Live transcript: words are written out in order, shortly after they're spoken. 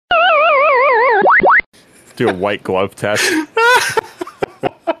Do a white glove test.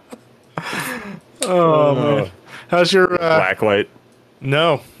 Oh, man. How's your... Blacklight.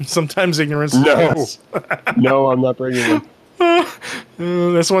 No. Sometimes ignorance is bliss. No, I'm not bringing one.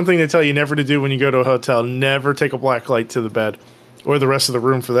 That's one thing they tell you never to do when you go to a hotel. Never take a black light to the bed. Or the rest of the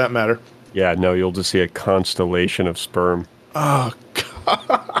room, for that matter. Yeah, no, you'll just see a constellation of sperm. Oh,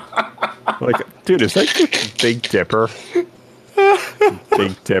 God. Like, dude, is that the Big Dipper?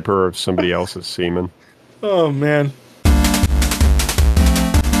 Big Dipper of somebody else's semen. Oh, man.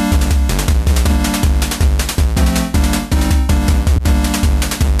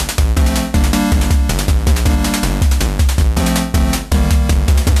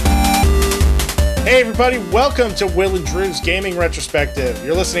 Hey everybody, welcome to Will and Drew's Gaming Retrospective.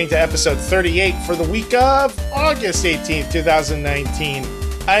 You're listening to episode 38 for the week of August 18th, 2019.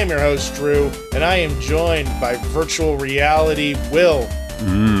 I am your host, Drew, and I am joined by virtual reality Will.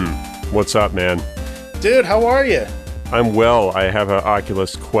 What's up, man? Dude, how are you? I'm well. I have an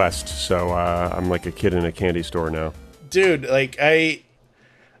Oculus Quest, so I'm like a kid in a candy store now. Dude, like, I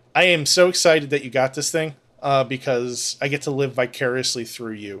am so excited that you got this thing, because I get to live vicariously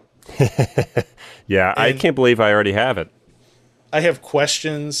through you. Yeah, I can't believe I already have it. I have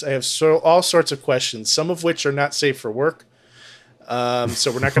questions. I have all sorts of questions, some of which are not safe for work.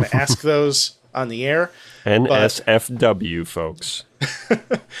 So we're not going to ask those on the air. NSFW, folks.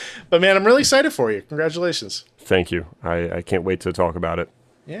 But man, I'm really excited for you. Congratulations. Thank you. I can't wait to talk about it.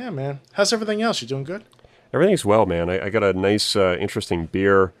 Yeah, man. How's everything else? You doing good? Everything's well, man. I got a nice, interesting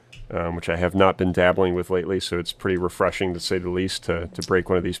beer, which I have not been dabbling with lately, so it's pretty refreshing, to say the least, to break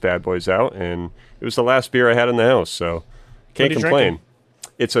one of these bad boys out. And it was the last beer I had in the house, so can't complain.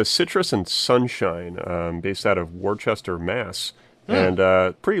 It's a Citrus and Sunshine, based out of Worcester, Mass. And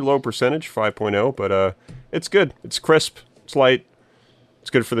pretty low percentage, 5.0, but it's good. It's crisp. It's light. It's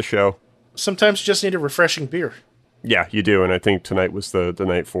good for the show. Sometimes you just need a refreshing beer. Yeah, you do, and I think tonight was the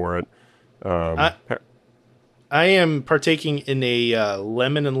night for it. I am partaking in a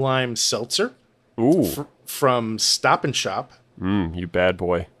lemon and lime seltzer. Ooh. From Stop and Shop. You bad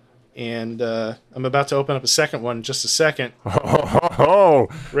boy. And I'm about to open up a second one in just a second. Oh,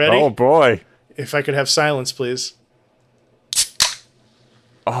 ready? Oh, boy. If I could have silence, please.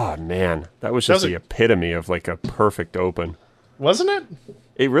 Oh, man. That was just the epitome of, like, a perfect open. Wasn't it?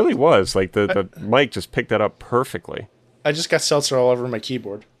 It really was. Like, the mic just picked that up perfectly. I just got seltzer all over my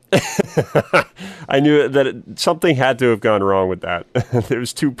keyboard. I knew that something had to have gone wrong with that. It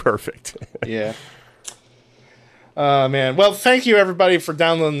was too perfect. Yeah. Man. Well, thank you, everybody, for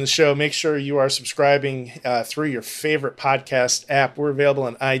downloading the show. Make sure you are subscribing through your favorite podcast app. We're available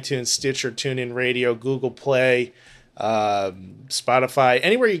on iTunes, Stitcher, TuneIn Radio, Google Play, Spotify.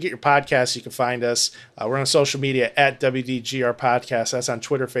 Anywhere you get your podcasts, you can find us. We're on social media at WDGRPodcast. That's on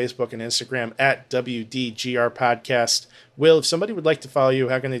Twitter, Facebook, and Instagram at WDGRPodcast. Will, if somebody would like to follow you,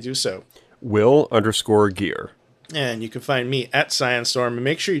 how can they do so? Will_gear. And you can find me at Scienstorm. And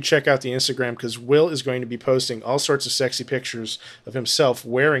make sure you check out the Instagram, because Will is going to be posting all sorts of sexy pictures of himself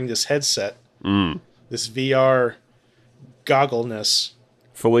wearing this headset. This VR goggleness.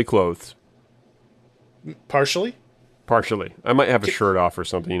 Fully clothed. Partially? Partially. I might have a shirt off or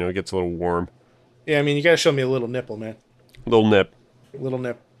something, it gets a little warm. Yeah, I mean, you got to show me a little nipple, man. Little nip. Little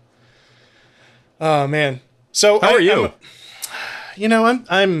nip. Oh, man. So how are you?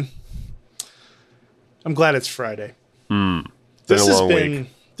 I'm glad it's Friday. This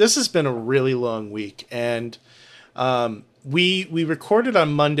has been a really long week, and we recorded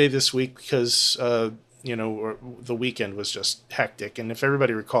on Monday this week because the weekend was just hectic, and if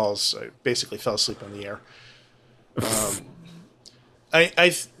everybody recalls, I basically fell asleep on the air. I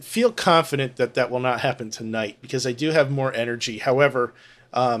feel confident that will not happen tonight because I do have more energy. However,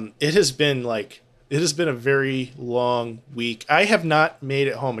 it has been a very long week. I have not made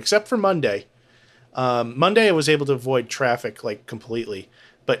it home except for Monday. Monday I was able to avoid traffic like completely,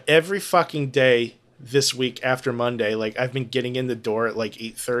 but every fucking day this week after Monday, like I've been getting in the door at like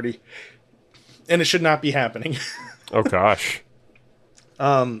 8:30, and it should not be happening. Oh gosh.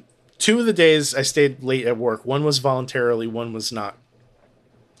 2 of the days I stayed late at work. One was voluntarily, one was not.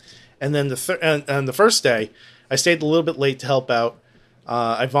 And then the first day, I stayed a little bit late to help out.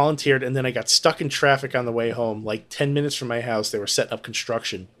 I volunteered, and then I got stuck in traffic on the way home. Like 10 minutes from my house, they were setting up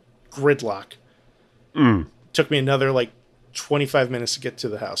construction. Gridlock. Took me another, 25 minutes to get to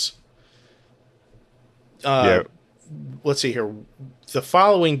the house. Yeah. Let's see here. The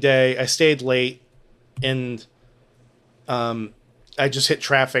following day, I stayed late, and I just hit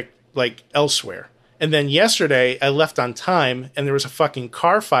traffic elsewhere. And then yesterday I left on time and there was a fucking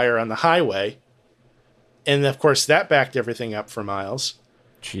car fire on the highway. And of course that backed everything up for miles.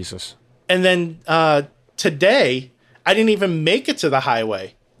 Jesus. And then today, I didn't even make it to the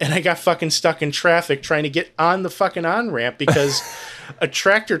highway. And I got fucking stuck in traffic trying to get on the fucking on-ramp because a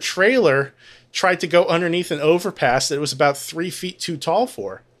tractor trailer tried to go underneath an overpass that it was about 3 feet too tall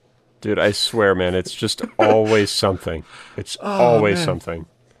for. Dude, I swear, man, it's just always something. It's always something.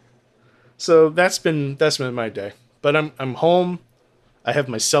 So that's been my day. But I'm home. I have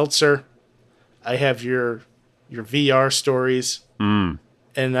my seltzer. I have your VR stories.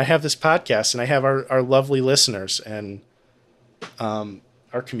 And I have this podcast, and I have our lovely listeners and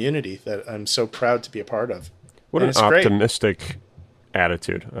our community that I'm so proud to be a part of. What an optimistic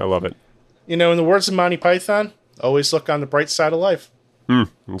attitude. I love it. You know, in the words of Monty Python, always look on the bright side of life.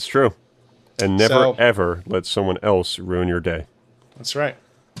 It's true. And never, ever let someone else ruin your day. That's right.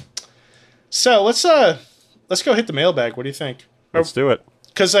 So let's go hit the mailbag. What do you think? Let's do it.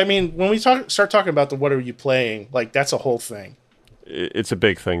 Because, I mean, when we start talking about the what are you playing, like, that's a whole thing. It's a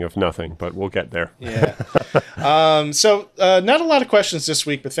big thing of nothing, but we'll get there. Yeah. So not a lot of questions this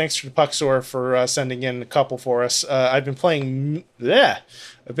week, but thanks to Puxor for sending in a couple for us. I've been playing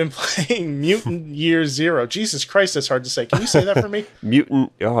Mutant Year Zero. Jesus Christ, that's hard to say. Can you say that for me?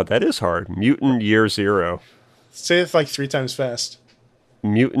 Mutant. Oh, that is hard. Mutant Year Zero. Say it like 3 times fast.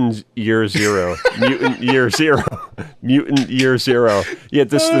 Mutant Year Zero. Mutant Year Zero. Mutant Year Zero. Yeah,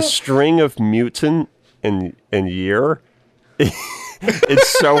 the string of mutant and year. It's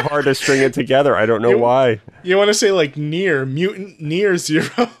so hard to string it together. I don't know why. You want to say like Mutant Near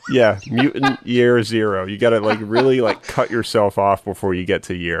Zero? Yeah, Mutant Year Zero. You got to like really like cut yourself off before you get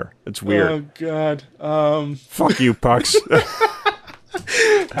to year. It's weird. Oh God. Fuck you, Pucks.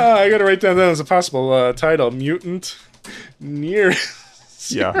 I got to write down that as a possible title. Mutant Near.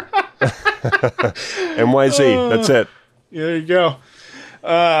 Yeah. NYZ. That's it. There you go.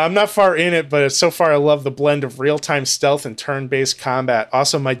 I'm not far in it, but so far I love the blend of real-time stealth and turn-based combat.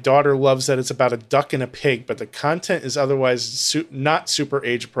 Also, my daughter loves that it's about a duck and a pig, but the content is otherwise not super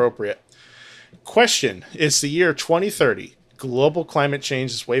age-appropriate. Question. It's the year 2030. Global climate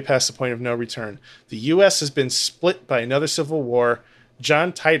change is way past the point of no return. The U.S. has been split by another civil war.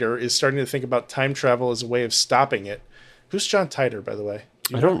 John Titor is starting to think about time travel as a way of stopping it. Who's John Titor, by the way?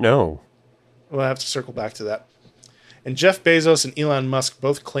 I don't know. We'll have to circle back to that. And Jeff Bezos and Elon Musk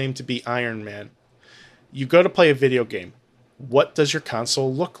both claim to be Iron Man. You go to play a video game. What does your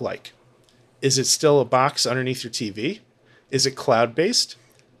console look like? Is it still a box underneath your TV? Is it cloud-based?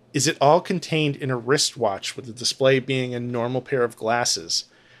 Is it all contained in a wristwatch with the display being a normal pair of glasses?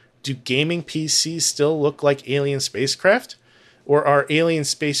 Do gaming PCs still look like alien spacecraft? Or are alien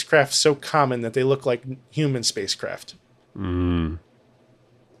spacecraft so common that they look like human spacecraft? What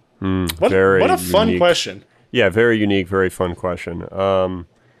a fun question. Yeah, very unique, very fun question. I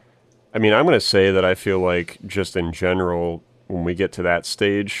mean, I'm going to say that I feel like just in general, when we get to that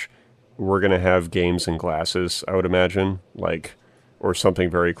stage, we're going to have games and glasses, I would imagine, like, or something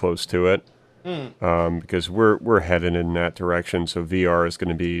very close to it. Because we're headed in that direction. So VR is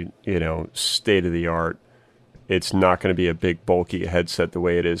going to be, state of the art. It's not going to be a big bulky headset the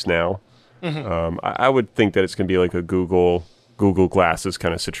way it is now. I would think that it's going to be like a Google Glasses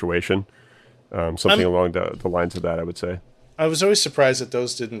kind of situation. Something along the lines of that, I would say. I was always surprised that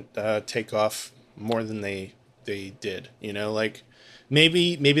those didn't take off more than they did. Like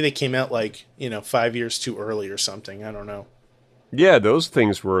maybe they came out 5 years too early or something. I don't know. Yeah, those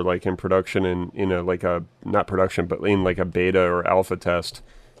things were like in production and not production, but in like a beta or alpha test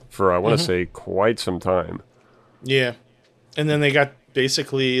for I want to say quite some time. Yeah, and then they got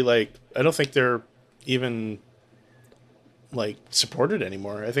basically I don't think they're even supported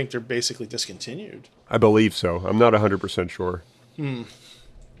anymore. I think they're basically discontinued. I believe so. I'm not 100% sure. I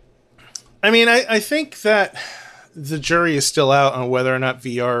mean, I think that the jury is still out on whether or not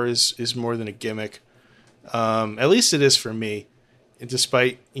VR is more than a gimmick. At least it is for me,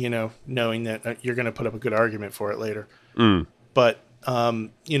 despite, knowing that you're going to put up a good argument for it later. But, I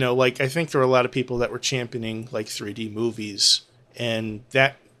think there were a lot of people that were championing 3D movies, and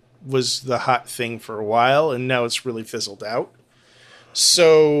that was the hot thing for a while, and now it's really fizzled out.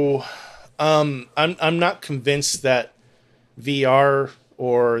 So I'm not convinced that VR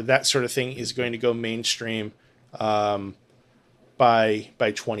or that sort of thing is going to go mainstream by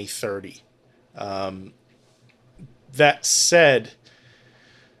 2030. That said,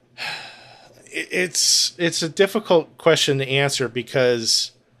 it's a difficult question to answer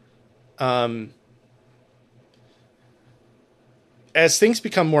because as things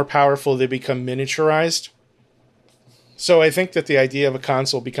become more powerful, they become miniaturized. So I think that the idea of a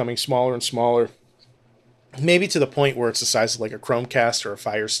console becoming smaller and smaller, maybe to the point where it's the size of like a Chromecast or a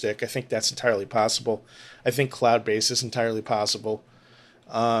Fire Stick, I think that's entirely possible. I think cloud-based is entirely possible.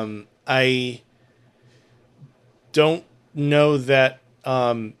 I don't know that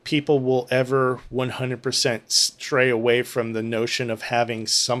people will ever 100% stray away from the notion of having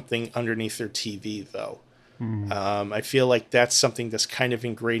something underneath their TV, though. I feel like that's something that's kind of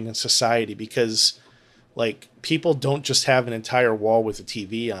ingrained in society because, like, people don't just have an entire wall with a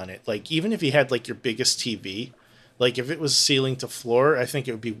TV on it. Like, even if you had, like, your biggest TV, like, if it was ceiling to floor, I think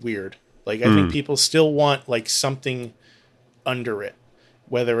it would be weird. Like, I think people still want, like, something under it,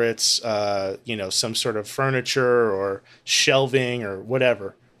 whether it's, some sort of furniture or shelving or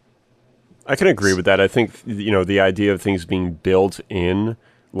whatever. I can agree with that. I think, the idea of things being built in,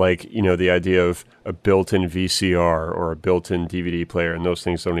 like, the idea of a built-in VCR or a built-in DVD player, and those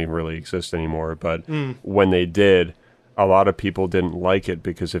things don't even really exist anymore. But when they did, a lot of people didn't like it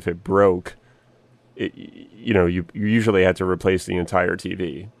because if it broke, you usually had to replace the entire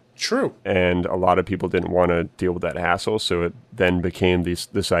TV. True. And a lot of people didn't want to deal with that hassle, so it then became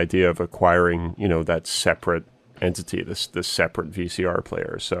this idea of acquiring, that separate entity, this separate VCR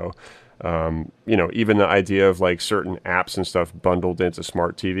player. So, even the idea of like certain apps and stuff bundled into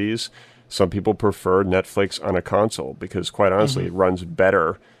smart TVs, some people prefer Netflix on a console because, quite honestly, it runs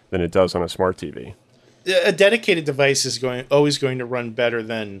better than it does on a smart TV. A dedicated device is always going to run better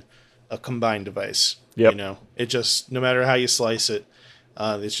than a combined device. Yep. It just, no matter how you slice it,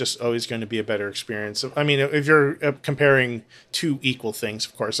 it's just always going to be a better experience. I mean, if you're comparing two equal things,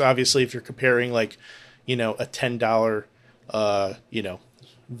 of course, obviously, if you're comparing like, a $10,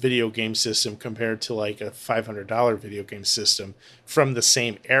 video game system compared to like a $500 video game system from the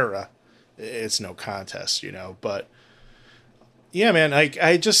same era, it's no contest, but yeah, man,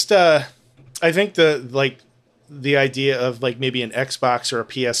 I just, I think the idea of like maybe an Xbox or a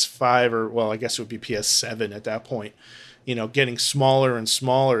PS5 or, well, I guess it would be PS7 at that point, getting smaller and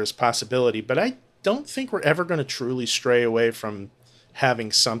smaller is a possibility, but I don't think we're ever going to truly stray away from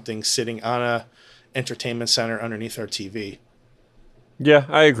having something sitting on a entertainment center underneath our TV. Yeah,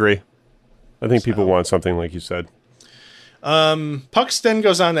 I agree. I think people want something like you said. Pucks then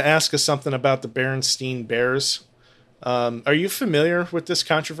goes on to ask us something about the Berenstein Bears. Are you familiar with this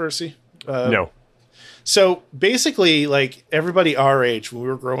controversy? No. So basically, like everybody our age, when we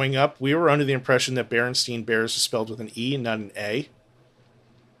were growing up, we were under the impression that Berenstein Bears is spelled with an E and not an A.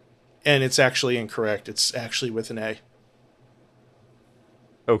 And it's actually incorrect. It's actually with an A.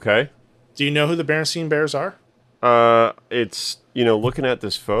 Okay. Do you know who the Berenstein Bears are? It's, looking at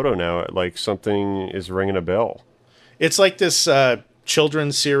this photo now, like something is ringing a bell. It's like this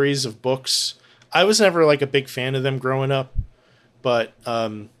children's series of books. I was never like a big fan of them growing up, but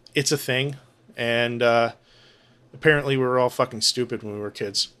it's a thing. And apparently we were all fucking stupid when we were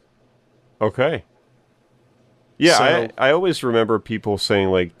kids. Okay. Yeah, So- I always remember people saying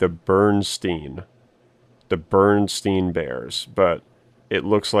like the Bernstein Bears, but it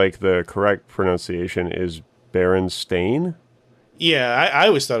looks like the correct pronunciation is Berenstain. Yeah, I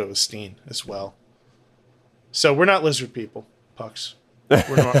always thought it was Steen as well. So we're not lizard people, Pucks.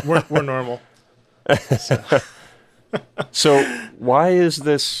 We're normal. So why is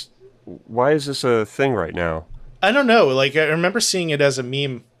this a thing right now? I don't know. Like I remember seeing it as a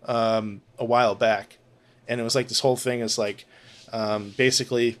meme a while back, and it was like this whole thing is like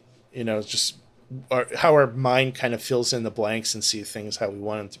basically, just how our mind kind of fills in the blanks and see things how we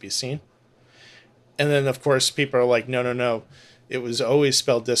want them to be seen. And then of course people are like, no, it was always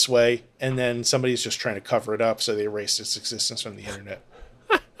spelled this way, and then somebody's just trying to cover it up, so they erased its existence from the internet.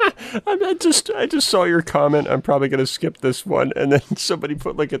 I just saw your comment. I'm probably going to skip this one. And then somebody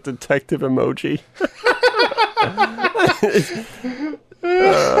put like a detective emoji.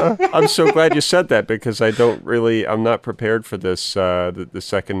 I'm so glad you said that because I'm not prepared for this, the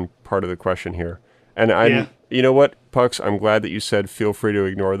second part of the question here. And you know what, Pucks, I'm glad that you said feel free to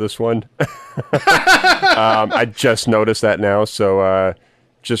ignore this one. I just noticed that now. So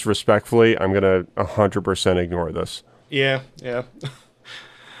just respectfully, I'm going to 100% ignore this. Yeah.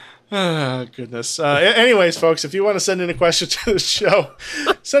 Oh, goodness. Anyways, folks, if you want to send in a question to the show,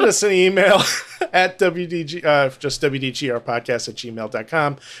 send us an email at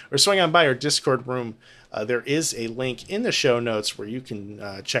WDGRPodcast@gmail.com or swing on by our Discord room. There is a link in the show notes where you can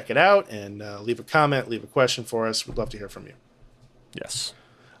check it out and leave a comment, leave a question for us. We'd love to hear from you. Yes.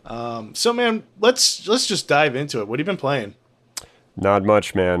 So, man, let's just dive into it. What have you been playing? Not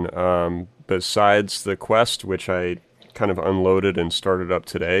much, man. Besides the Quest, which I kind of unloaded and started up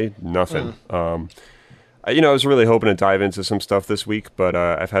today, nothing. I was really hoping to dive into some stuff this week, but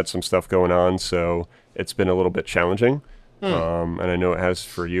I've had some stuff going on, so it's been a little bit challenging. And I know it has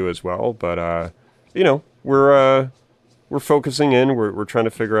for you as well, but we're focusing in. We're trying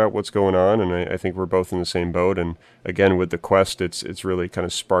to figure out what's going on, and I think we're both in the same boat. And again, with the Quest, it's really kind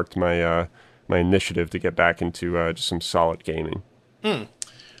of sparked my my initiative to get back into just some solid gaming.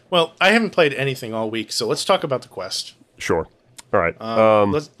 Well, I haven't played anything all week, so let's talk about the Quest. Sure. All right.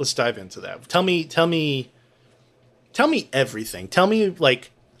 Let's dive into that. Tell me everything. Tell me,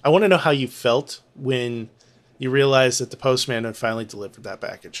 like, I want to know how you felt when you realized that the postman had finally delivered that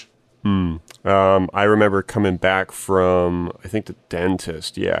package. I remember coming back from, I think, the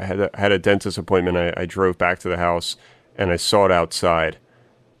dentist. Yeah, I had a dentist appointment. I drove back to the house, and I saw it outside.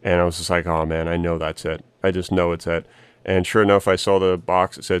 And I was just like, oh, man, I know that's it. I just know it's it. And sure enough, I saw the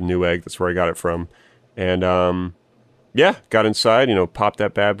box. It said Newegg. That's where I got it from. And, yeah, got inside, popped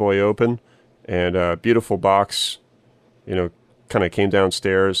that bad boy open. And beautiful box, kind of came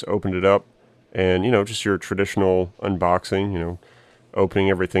downstairs, opened it up. And, just your traditional unboxing, opening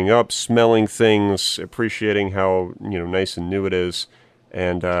everything up, smelling things, appreciating how, nice and new it is.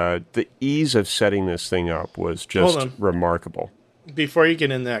 And the ease of setting this thing up was just remarkable. Before you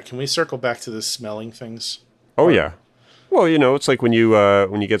get in that, can we circle back to the smelling things? Oh, yeah. Well, it's like when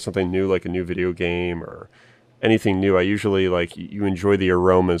you get something new, like a new video game or anything new, I usually, like, you enjoy the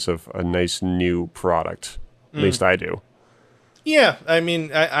aromas of a nice new product. At least I do. Yeah, I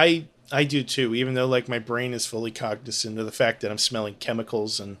mean, I do too, even though, like, my brain is fully cognizant of the fact that I'm smelling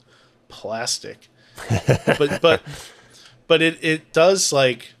chemicals and plastic. but it does,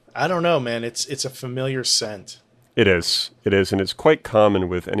 like, I don't know, man. It's a familiar scent. It is, and it's quite common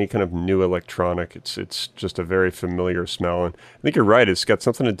with any kind of new electronic. It's just a very familiar smell, and I think you're right. It's got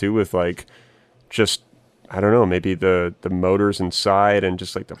something to do with, like, just, I don't know, maybe the motors inside and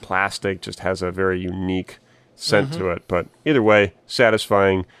just, like, the plastic just has a very unique scent to it. But either way,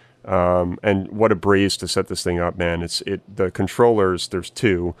 satisfying, and what a breeze to set this thing up, man. The controllers, there's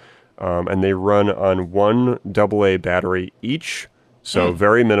two, and they run on one AA battery each, so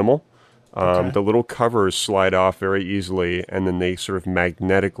very minimal. The little covers slide off very easily, and then they sort of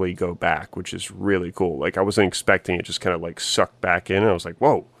magnetically go back, which is really cool. Like, I wasn't expecting it, just kind of like sucked back in, and I was like,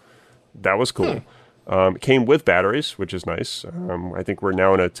 whoa, that was cool. It came with batteries, which is nice. I think we're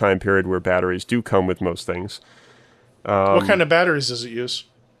now in a time period where batteries do come with most things. What kind of batteries does it use?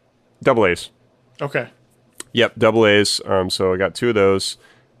 AA's. Okay. Yep, AA's. So I got two of those,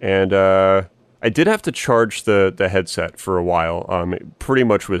 and I did have to charge the headset for a while. It pretty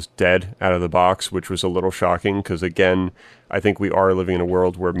much was dead out of the box, which was a little shocking because, again, I think we are living in a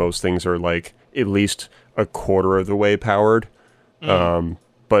world where most things are, like, at least a quarter of the way powered.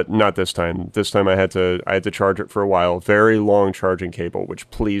 But not this time. This time I had to charge it for a while. Very long charging cable, which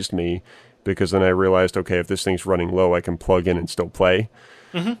pleased me because then I realized, okay, if this thing's running low, I can plug in and still play.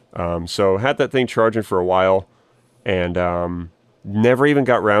 So had that thing charging for a while, and never even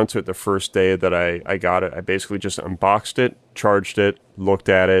got around to it the first day that I got it. I basically just unboxed it, charged it, looked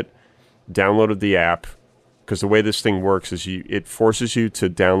at it, downloaded the app, because the way this thing works is it forces you to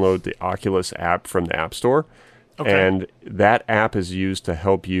download the Oculus app from the App Store, and that app is used to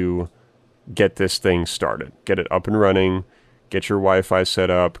help you get this thing started, get it up and running, get your Wi-Fi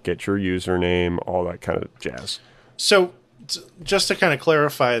set up, get your username, all that kind of jazz. So, just to kind of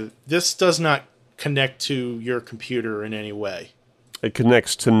clarify, this does not connect to your computer in any way. It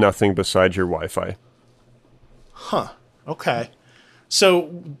connects to nothing besides your Wi-Fi. Huh. Okay.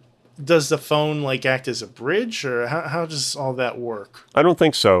 So, does the phone, like, act as a bridge, or how does all that work? I don't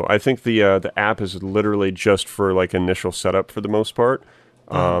think so. I think the app is literally just for, like, initial setup for the most part.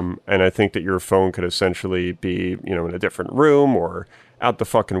 And I think that your phone could essentially be, in a different room or out the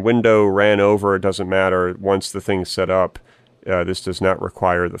fucking window, ran over. It doesn't matter. Once the thing's set up, this does not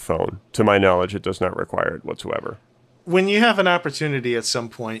require the phone. To my knowledge, it does not require it whatsoever. When you have an opportunity at some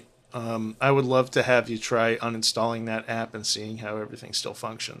point, I would love to have you try uninstalling that app and seeing how everything still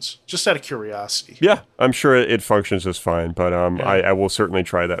functions. Just out of curiosity. Yeah, I'm sure it functions just fine, but I will certainly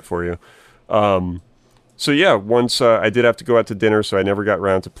try that for you. So yeah, once I did have to go out to dinner, so I never got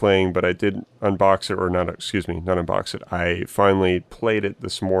around to playing, but I did unbox it, or not unbox it. I finally played it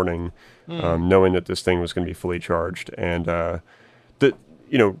this morning, knowing that this thing was going to be fully charged. And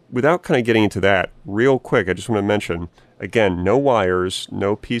without kind of getting into that, real quick, I just want to mention, again, no wires,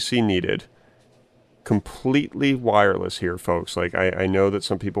 no PC needed, completely wireless here, folks. Like, I know that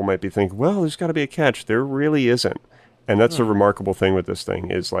some people might be thinking, well, there's got to be a catch. There really isn't. And that's a remarkable thing with this thing,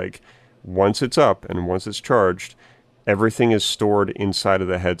 is, like, once it's up and once it's charged, everything is stored inside of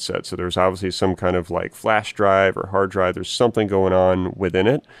the headset. So there's obviously some kind of, like, flash drive or hard drive. There's something going on within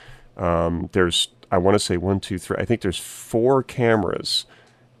it. There's, I want to say 1, 2, 3. I think there's 4 cameras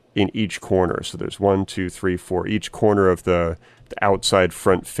in each corner. So there's 1, 2, 3, 4. Each corner of the outside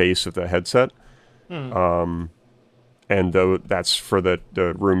front face of the headset. And that's for the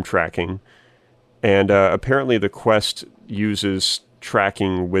room tracking. And apparently the Quest uses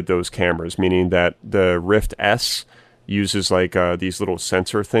tracking with those cameras, meaning that the Rift S uses like these little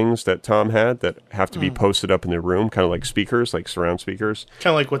sensor things that Tom had that have to be posted up in the room, kind of like speakers, like surround speakers.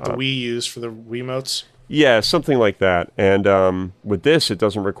 Kind of like what the Wii used for the Wiimotes. Yeah, something like that. And with this, it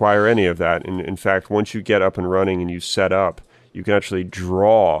doesn't require any of that. And in fact, once you get up and running and you set up, you can actually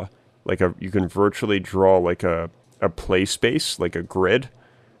draw you can virtually draw like a play space, like a grid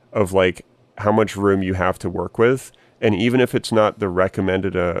of like how much room you have to work with. And even if it's not the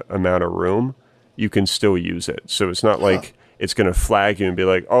recommended amount of room, you can still use it. So it's not like it's going to flag you and be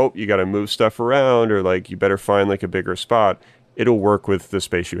like, oh, you got to move stuff around, or like you better find like a bigger spot. It'll work with the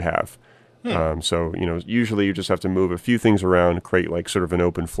space you have. So, usually you just have to move a few things around, create like sort of an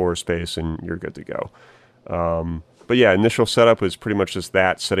open floor space, and you're good to go. But yeah, initial setup was pretty much just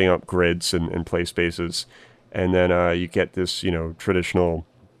that, setting up grids and play spaces. And then you get this, traditional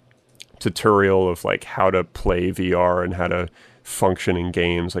tutorial of like how to play VR and how to function in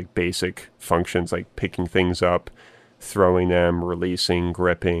games, like basic functions like picking things up, throwing them, releasing,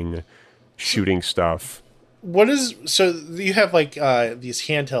 gripping, shooting stuff. So you have like these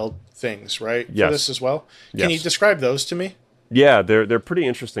handheld things, right? Yes. For this as well. Can Yes. you describe those to me? Yeah, they're pretty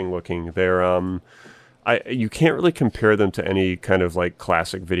interesting looking. They're you can't really compare them to any kind of like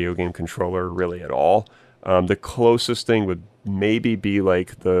classic video game controller really at all. The closest thing would maybe be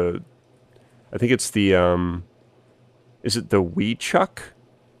like I think it's the is it the Wii Chuck?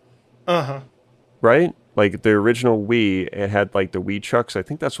 Right? Like the original Wii, it had like the Wii Chucks. I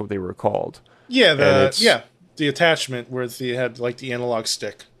think that's what they were called. Yeah, the attachment where you had like the analog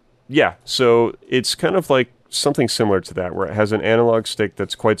stick. Yeah, so it's kind of like something similar to that, where it has an analog stick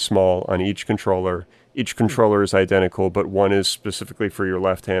that's quite small on each controller. Each controller is identical, but one is specifically for your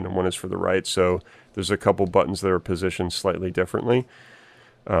left hand and one is for the right. So there's a couple buttons that are positioned slightly differently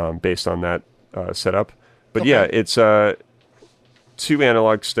based on that setup. But yeah, it's two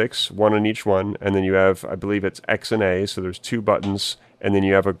analog sticks, one on each one, and then you have, I believe it's X and A, so there's two buttons, and then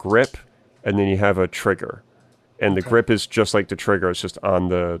you have a grip, and then you have a trigger. And the grip is just like the trigger, it's just on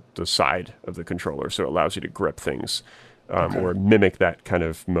the side of the controller, so it allows you to grip things or mimic that kind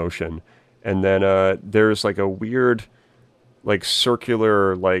of motion. And then there's like a weird, like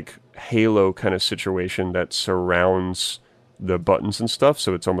circular, like halo kind of situation that surrounds the buttons and stuff,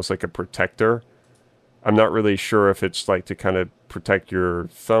 so it's almost like a protector. I'm not really sure if it's like to kind of protect your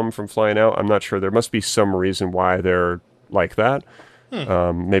thumb from flying out. I'm not sure. There must be some reason why they're like that.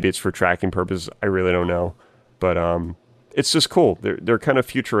 Maybe it's for tracking purposes. I really don't know. But it's just cool. They're kind of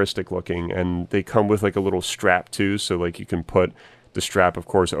futuristic looking, and they come with like a little strap too. So like you can put the strap, of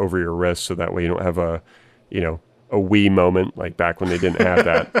course, over your wrist, so that way you don't have a Wii moment like back when they didn't have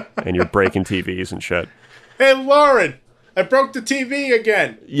that, and you're breaking TVs and shit. Hey, Lauren, I broke the TV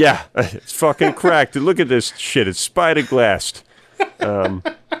again. Yeah, it's fucking cracked. Look at this shit. It's spider glassed.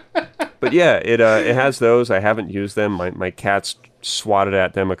 But yeah, it has those. I haven't used them. My cat's swatted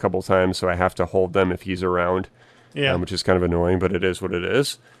at them a couple times, so I have to hold them if he's around. Yeah, which is kind of annoying, but it is what it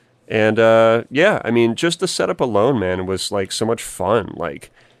is. And yeah, I mean, just the setup alone, man, was like so much fun.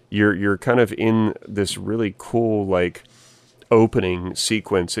 Like you're kind of in this really cool like opening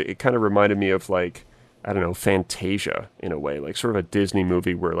sequence. It kind of reminded me of like, I don't know, Fantasia in a way, like sort of a Disney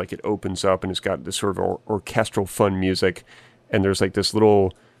movie where like it opens up and it's got this sort of orchestral fun music, and there's like this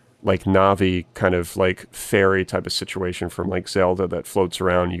little like Navi kind of like fairy type of situation from like Zelda that floats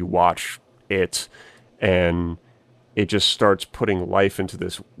around. You watch it, and it just starts putting life into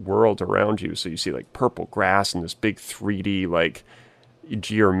this world around you. So you see like purple grass and this big 3D like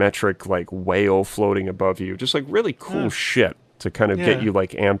geometric like whale floating above you. Just like really cool shit to kind of get you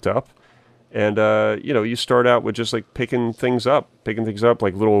like amped up. And, you start out with just like picking things up,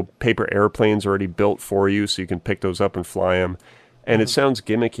 like little paper airplanes already built for you, so you can pick those up and fly them. And it sounds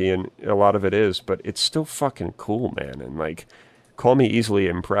gimmicky, and a lot of it is, but it's still fucking cool, man. And like, call me easily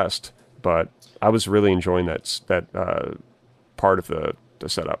impressed, but I was really enjoying that part of the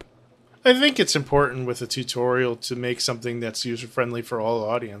setup. I think it's important with a tutorial to make something that's user-friendly for all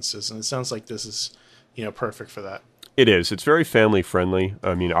audiences, and it sounds like this is, perfect for that. It is. It's very family friendly.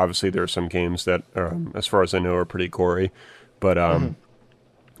 I mean, obviously there are some games that, as far as I know, are pretty gory, but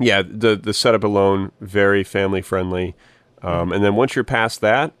yeah, the setup alone, very family friendly. And then once you're past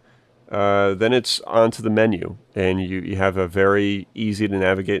that, then it's onto the menu, and you have a very easy to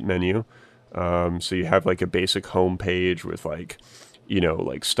navigate menu. So you have like a basic home page with like,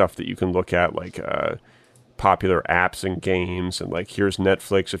 like stuff that you can look at, like popular apps and games, and like here's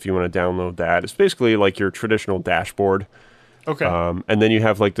Netflix if you want to download that. It's basically like your traditional dashboard. Okay. And then you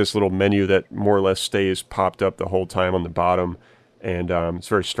have like this little menu that more or less stays popped up the whole time on the bottom, and it's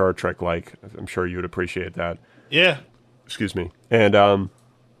very Star Trek like. I'm sure you would appreciate that. Yeah. Excuse me. And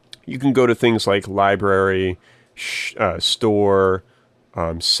you can go to things like library, store,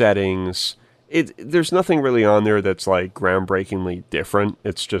 settings. There's nothing really on there that's like groundbreakingly different.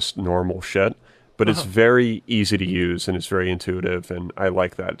 It's just normal shit. But it's very easy to use and it's very intuitive, and I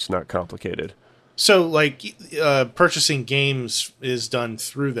like that. It's not complicated. So, like, purchasing games is done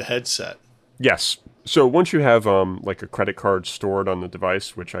through the headset. Yes. So once you have like a credit card stored on the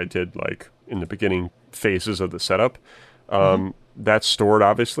device, which I did like in the beginning phases of the setup, that's stored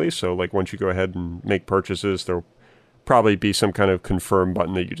obviously. So like once you go ahead and make purchases, there'll probably be some kind of confirm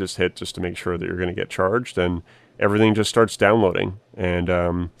button that you just hit just to make sure that you're going to get charged, and everything just starts downloading.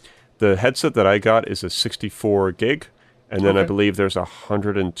 And the headset that I got is a 64 gig. And then I believe there's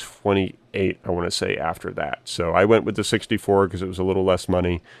 128, I want to say, after that. So I went with the 64 because it was a little less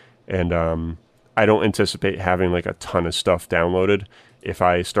money. And I don't anticipate having like a ton of stuff downloaded. If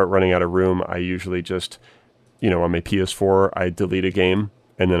I start running out of room, I usually just, on my PS4, I delete a game.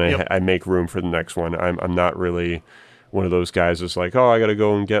 And then I make room for the next one. I'm not really one of those guys that's like, oh, I got to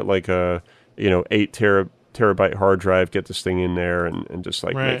go and get like a, 8 terabyte hard drive, get this thing in there and just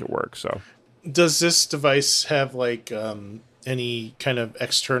like make it work. So. Does this device have like any kind of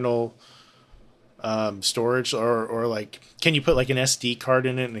external storage or like, can you put like an SD card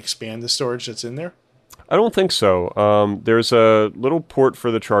in it and expand the storage that's in there? I don't think so. There's a little port for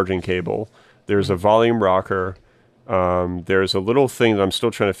the charging cable. There's a volume rocker. There's a little thing that I'm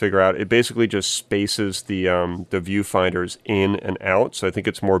still trying to figure out. It basically just spaces the viewfinders in and out. So I think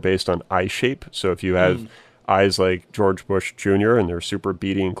it's more based on eye shape. So if you have eyes like George Bush Jr. and they're super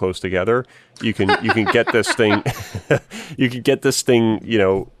beady and close together, you can get this thing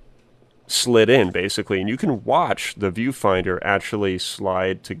slid in basically, and you can watch the viewfinder actually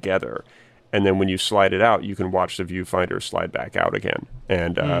slide together, and then when you slide it out, you can watch the viewfinder slide back out again.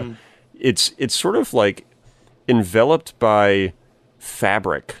 And it's sort of like enveloped by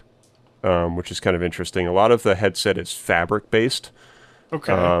fabric, which is kind of interesting. A lot of the headset is fabric based.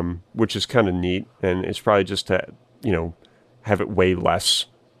 Okay. Which is kind of neat, and it's probably just to, have it weigh less.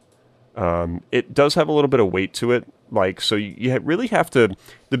 It does have a little bit of weight to it, like, so you really have to,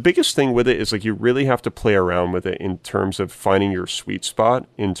 the biggest thing with it is, like, you really have to play around with it in terms of finding your sweet spot,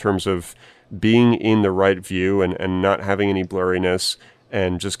 in terms of being in the right view and not having any blurriness,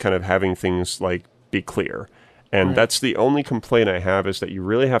 and just kind of having things, like, be clear. And that's the only complaint I have, is that you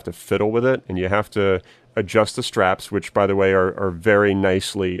really have to fiddle with it, and you have to adjust the straps, which, by the way, are very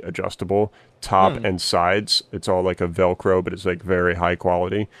nicely adjustable, top and sides. It's all like a Velcro, but it's like very high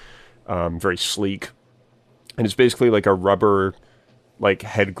quality, very sleek. And it's basically like a rubber like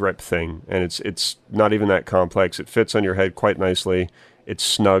head grip thing, and it's not even that complex. It fits on your head quite nicely. It's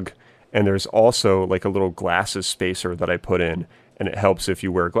snug, and there's also like a little glasses spacer that I put in, and it helps if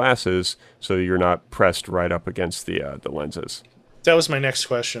you wear glasses so you're not pressed right up against the lenses. That was my next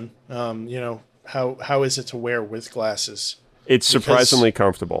question. How is it to wear with glasses? It's surprisingly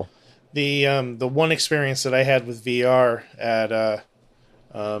comfortable. The one experience that I had with VR at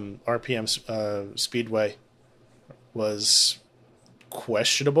RPM Speedway was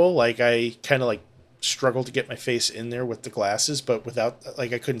questionable. Like, I kind of like struggled to get my face in there with the glasses, but without,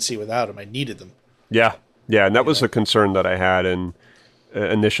 like, I couldn't see without them. I needed them. Yeah, and that was a concern that I had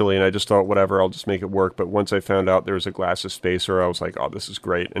initially, and I just thought, whatever, I'll just make it work. But once I found out there was a glasses spacer, I was like, oh, this is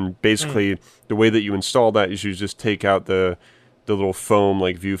great. And basically, the way that you install that is you just take out the little foam,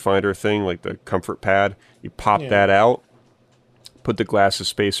 like, viewfinder thing, like the comfort pad. You pop that out, put the glasses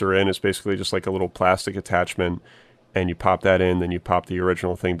spacer in. It's basically just like a little plastic attachment, and you pop that in, then you pop the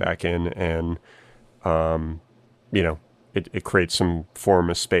original thing back in, and, it creates some form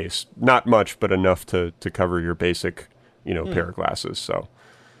of space. Not much, but enough to cover your basic pair of glasses. So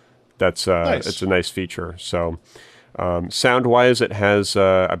that's nice. It's a nice feature. So sound wise, it has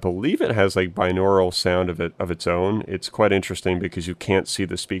I believe it has like binaural sound of its own. It's quite interesting because you can't see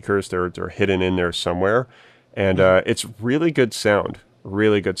the speakers. They're hidden in there somewhere, and it's really good sound.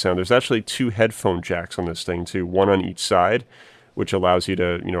 There's actually 2 headphone jacks on this thing too, one on each side, which allows you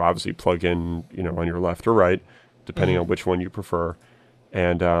to obviously plug in on your left or right, depending on which one you prefer.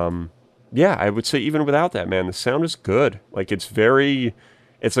 And I would say even without that, man, the sound is good. Like, it's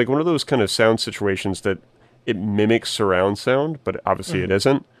like one of those kind of sound situations that it mimics surround sound, but obviously it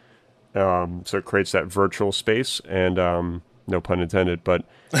isn't. So it creates that virtual space, and no pun intended, but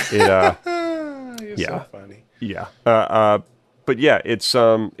it, You're so funny. Yeah. But yeah, it's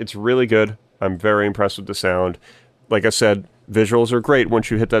really good. I'm very impressed with the sound. Like I said, visuals are great once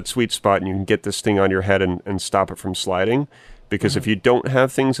you hit that sweet spot and you can get this thing on your head and stop it from sliding. Because if you don't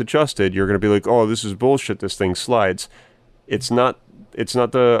have things adjusted, you're going to be like, oh, this is bullshit, this thing slides. It's not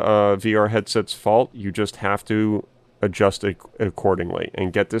the VR headset's fault. You just have to adjust it accordingly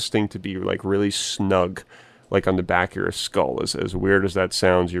and get this thing to be like really snug, like on the back of your skull. As weird as that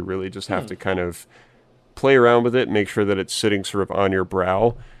sounds, you really just have to kind of play around with it, make sure that it's sitting sort of on your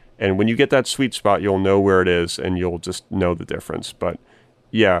brow. And when you get that sweet spot, you'll know where it is and you'll just know the difference. But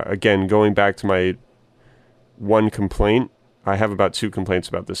yeah, again, going back to my one complaint, I have about 2 complaints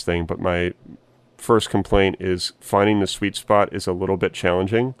about this thing, but my first complaint is finding the sweet spot is a little bit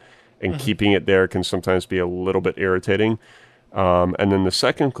challenging, and keeping it there can sometimes be a little bit irritating. And then the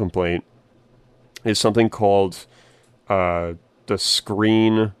second complaint is something called the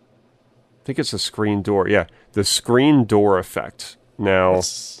screen. I think it's a screen door. Yeah, the screen door effect. Now,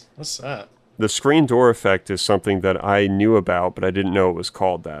 what's that? The screen door effect is something that I knew about, but I didn't know it was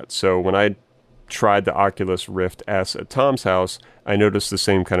called that. So when I tried the Oculus Rift S at Tom's house, I noticed the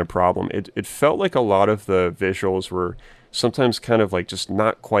same kind of problem. It felt like a lot of the visuals were sometimes kind of like just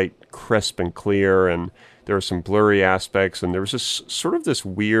not quite crisp and clear, and there were some blurry aspects, and there was just sort of this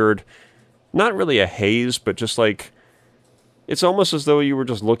weird, not really a haze, but just like, it's almost as though you were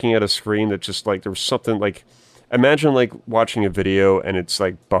just looking at a screen that just like, there was something like, imagine like watching a video and it's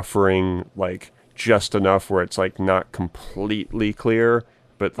like buffering like just enough where it's like not completely clear,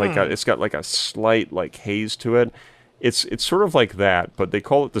 but like it's got like a slight like haze to it. It's sort of like that, but they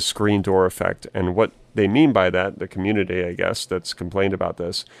call it the screen door effect. And what they mean by that, the community, I guess, that's complained about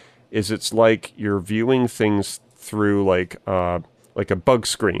this, is it's like you're viewing things through like a bug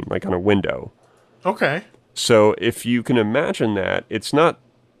screen, like on a window. Okay. So if you can imagine that, it's not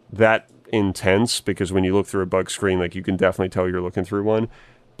that intense, because when you look through a bug screen, like you can definitely tell you're looking through one.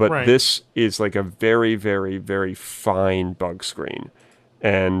 But this is like a very, very, very fine bug screen.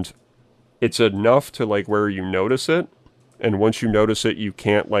 And it's enough to like where you notice it, and once you notice it, you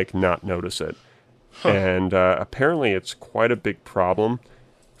can't like not notice it. And apparently it's quite a big problem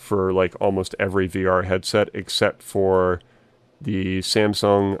for like almost every VR headset, except for the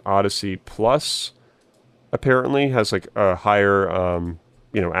Samsung Odyssey Plus. Apparently has like a higher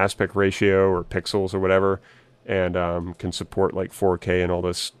aspect ratio or pixels or whatever, and can support like 4K and all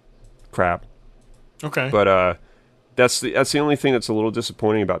this crap. Okay. But that's the only thing that's a little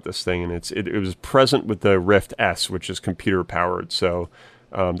disappointing about this thing, and it was present with the Rift S, which is computer powered. So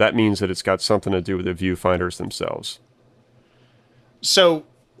that means that it's got something to do with the viewfinders themselves. So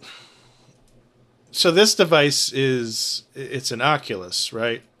this device it's an Oculus,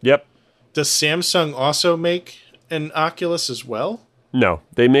 right? Yep. Does Samsung also make an Oculus as well? No,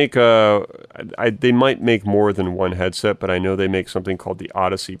 they make they might make more than one headset, but I know they make something called the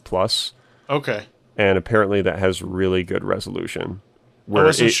Odyssey Plus. Okay. And apparently that has really good resolution. I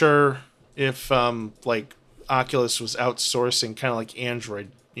wasn't sure if like Oculus was outsourcing, kind of like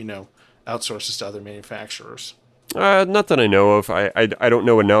Android, outsources to other manufacturers. Not that I know of. I don't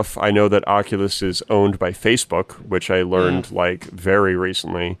know enough. I know that Oculus is owned by Facebook, which I learned like very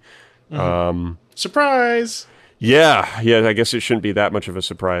recently. Surprise! Yeah, I guess it shouldn't be that much of a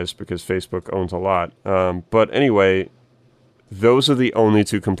surprise because Facebook owns a lot. But anyway, those are the only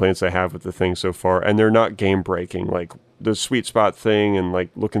 2 complaints I have with the thing so far, and they're not game-breaking. Like, the sweet spot thing and, like,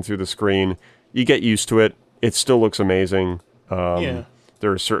 looking through the screen, you get used to it. It still looks amazing. There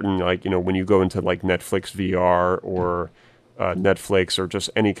are certain, like, when you go into, like, Netflix VR or Netflix or just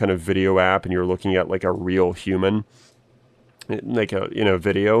any kind of video app and you're looking at, like, a real human, like a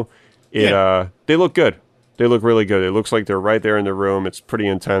video, they look good. They look really good. It looks like they're right there in the room. It's pretty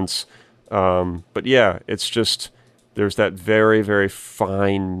intense. But yeah, it's just, there's that very, very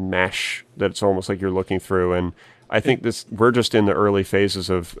fine mesh that it's almost like you're looking through. And I think we're just in the early phases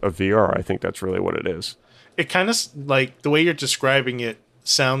of VR. I think that's really what it is. It kind of, like, the way you're describing it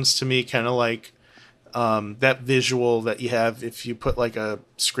sounds to me kind of like that visual that you have if you put, like, a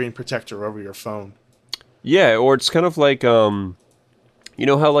screen protector over your phone. Yeah, or it's kind of like, you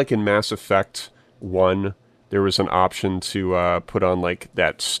know how, like, in Mass Effect 1, there was an option to put on, like,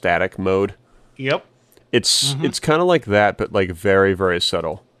 that static mode? Yep. It's kind of like that, but, like, very, very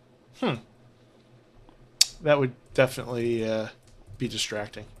subtle. That would definitely be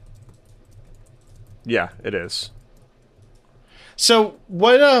distracting. Yeah, it is. So,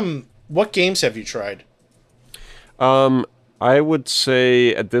 what games have you tried? I would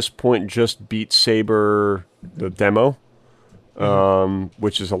say at this point just Beat Saber, the demo,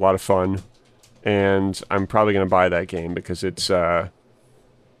 which is a lot of fun. And I'm probably going to buy that game because it's, it's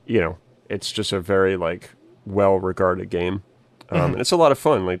just a very, like, well-regarded game. And it's a lot of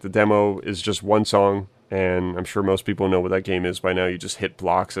fun. Like, the demo is just one song, and I'm sure most people know what that game is by now. You just hit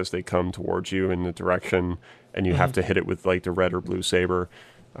blocks as they come towards you in the direction, and you have to hit it with, like, the red or blue saber.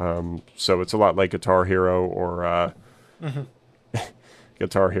 So it's a lot like Guitar Hero or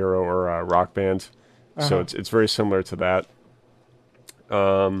Rock Band. So it's very similar to that.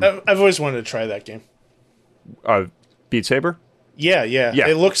 I've always wanted to try that game. Beat Saber? Yeah. Yeah.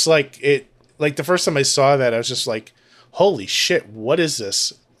 It looks like it. Like the first time I saw that, I was just like, "Holy shit! What is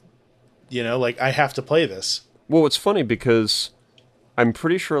this?" Like I have to play this. Well, it's funny because I'm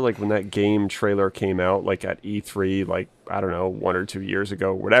pretty sure like when that game trailer came out, like at E3, like, I don't know, 1 or 2 years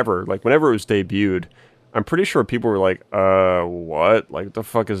ago, whatever, like whenever it was debuted, I'm pretty sure people were like, what? Like, what the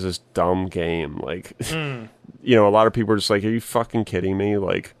fuck is this dumb game? Like, a lot of people are just like, are you fucking kidding me?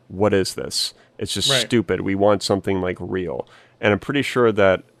 Like, what is this? It's just stupid. We want something like real. And I'm pretty sure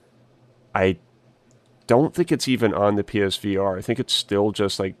that I don't think it's even on the PSVR. I think it's still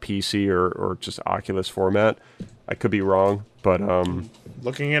just like PC or just Oculus format. I could be wrong, but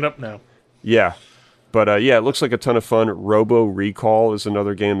Looking it up now. yeah. But it looks like a ton of fun. Robo Recall is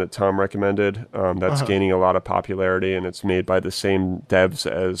another game that Tom recommended. That's gaining a lot of popularity, and it's made by the same devs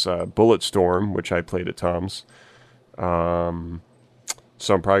as Bulletstorm, which I played at Tom's. So I'm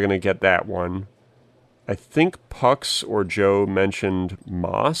probably going to get that one. I think Pux or Joe mentioned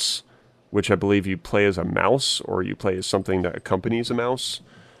Moss, which I believe you play as a mouse, or you play as something that accompanies a mouse.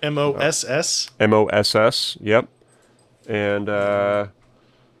 MOSS? MOSS, yep. And I'm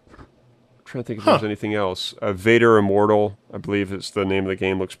trying to think if there's anything else. Vader Immortal, I believe is the name of the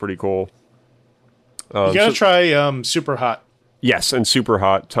game. Looks pretty cool. You gotta try Super Hot. Yes, and Super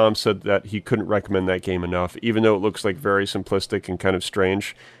Hot. Tom said that he couldn't recommend that game enough, even though it looks like very simplistic and kind of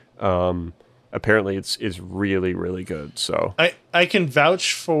strange. Apparently, it's really, really good. So I can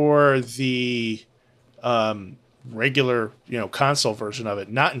vouch for the regular console version of it,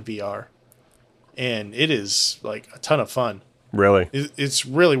 not in VR, and it is like a ton of fun. Really, it's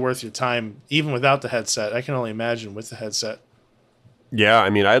really worth your time, even without the headset. I can only imagine with the headset. Yeah, I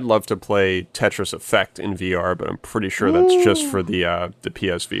mean, I'd love to play Tetris Effect in VR, but I'm pretty sure that's just for the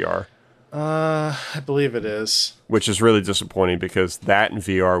PSVR. I believe it is. Which is really disappointing because that in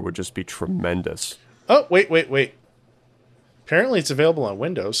VR would just be tremendous. Oh, wait. Apparently it's available on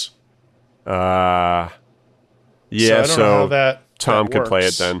Windows. Yeah, so I don't know how that Tom that could play it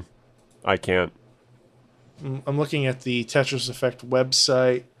works. then. I can't. I'm looking at the Tetris Effect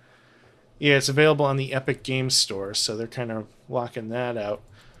website. Yeah, it's available on the Epic Games Store, so they're kind of locking that out.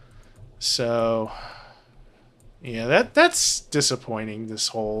 So, yeah, that's disappointing, this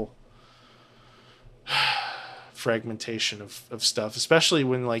whole fragmentation of stuff, especially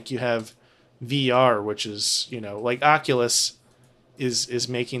when like you have VR, which is, like Oculus is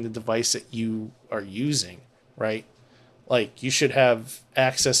making the device that you are using, right? Like you should have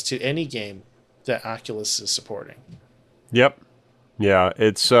access to any game that Oculus is supporting. Yep. Yeah,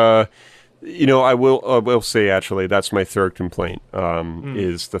 it's I will say actually that's my third complaint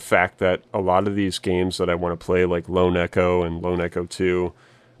is the fact that a lot of these games that I want to play, like Lone Echo and Lone Echo 2,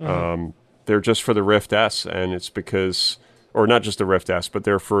 they're just for the Rift S, and it's because, or not just the Rift S, but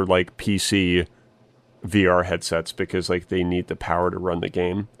they're for like PC VR headsets because like they need the power to run the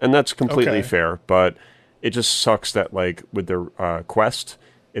game, and that's completely fair. But it just sucks that like with the Quest,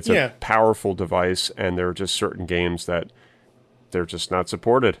 it's a powerful device, and there are just certain games that they're just not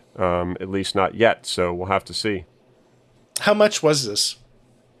supported, at least not yet. So we'll have to see. How much was this?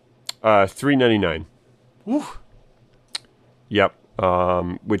 $399. Woo. Yep.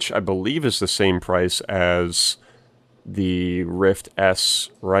 Which I believe is the same price as the Rift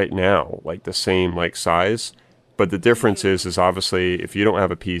S right now, like the same like size. But the difference is obviously if you don't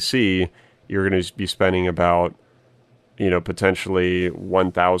have a PC, you're going to be spending about, potentially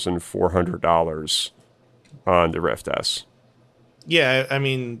 $1,400 on the Rift S. Yeah, I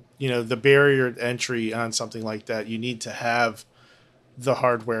mean, the barrier to entry on something like that, you need to have the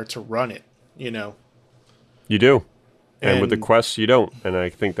hardware to run it, You do. And with the Quest, you don't. And I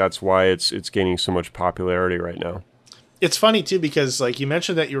think that's why it's gaining so much popularity right now. It's funny, too, because like you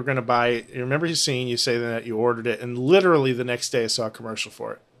mentioned that you were going to buy it. I remember you say that you ordered it, and literally the next day I saw a commercial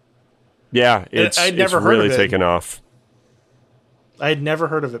for it. Yeah, it's really taken off. I had never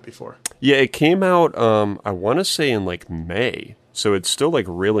heard of it before. Yeah, it came out, I want to say in like May. So it's still like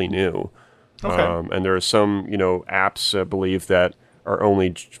really new. Okay. And there are some, apps, I believe, that are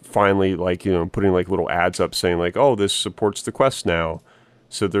only finally like, putting like little ads up saying like, oh, this supports the Quest now.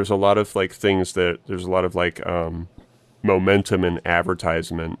 So there's a lot of like things there's a lot of like momentum and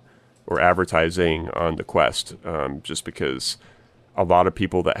advertisement or advertising on the Quest, just because a lot of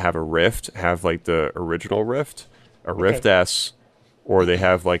people that have a Rift have like the original Rift, a Rift S, or they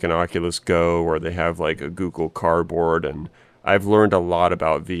have like an Oculus Go, or they have like a Google Cardboard. And I've learned a lot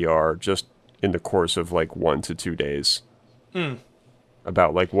about VR just in the course of like 1 to 2 days.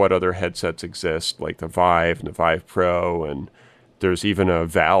 About like what other headsets exist, like the Vive and the Vive Pro and There's even a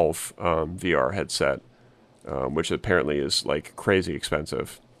Valve VR headset, which apparently is like crazy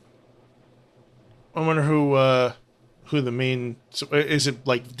expensive. I wonder who the main. So is it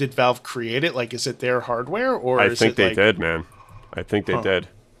like, did Valve create it? Like, is it their hardware, or I is think it they like? did, man. I think they Huh. did.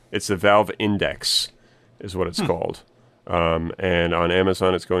 It's the Valve Index, is what it's called. And on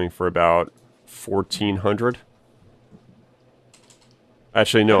Amazon, it's going for about 1,400.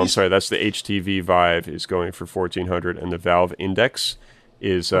 Actually, How no, do I'm you? sorry. That's the HTV Vive is going for 1,400, and the Valve Index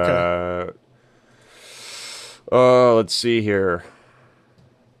is Okay. let's see here.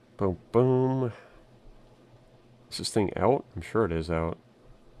 Boom, boom. Is this thing out? I'm sure it is out.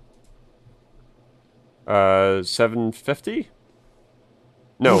 750?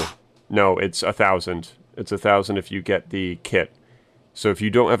 No, Oof. no, it's 1,000. It's 1,000 if you get the kit. So if you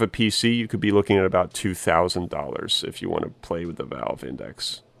don't have a PC, you could be looking at about $2,000 if you want to play with the Valve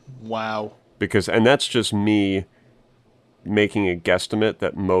Index. Wow. And that's just me making a guesstimate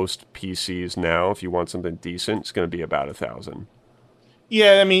that most PCs now, if you want something decent, it's going to be about 1,000.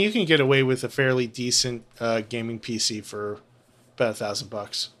 Yeah, I mean, you can get away with a fairly decent gaming PC for about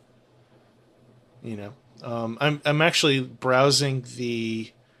 $1,000. You know, I'm actually browsing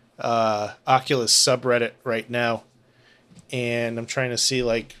the Oculus subreddit right now, and I'm trying to see,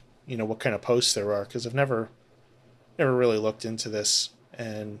 like, what kind of posts there are, because I've never really looked into this,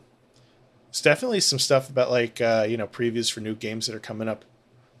 and it's definitely some stuff about, like, previews for new games that are coming up.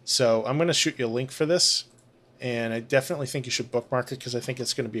 So I'm gonna shoot you a link for this, and I definitely think you should bookmark it, because I think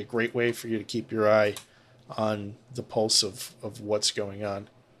it's going to be a great way for you to keep your eye on the pulse of what's going on.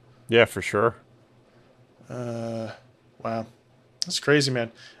 Yeah, for sure. Wow. That's crazy,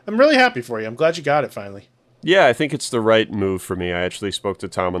 man. I'm really happy for you. I'm glad you got it finally. Yeah, I think it's the right move for me. I actually spoke to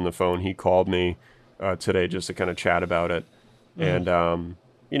Tom on the phone. He called me today just to kind of chat about it. And,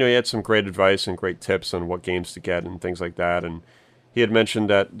 he had some great advice and great tips on what games to get and things like that. And he had mentioned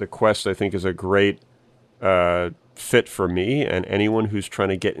that the Quest, I think, is a great fit for me and anyone who's trying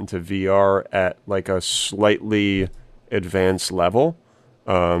to get into VR at like a slightly advanced level.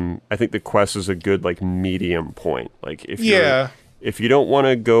 I think the Quest is a good like medium point. Like if you don't want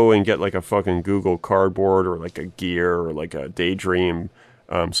to go and get like a fucking Google Cardboard or like a Gear or like a Daydream,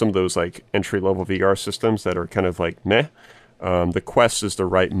 some of those like entry level VR systems that are kind of like meh, the Quest is the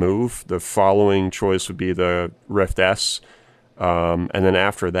right move. The following choice would be the Rift S. And then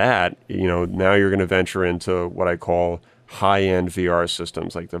after that, now you're going to venture into what I call high-end VR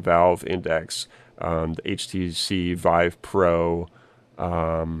systems like the Valve Index, the HTC Vive Pro.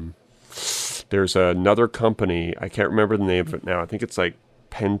 There's another company, I can't remember the name of it now. I think it's like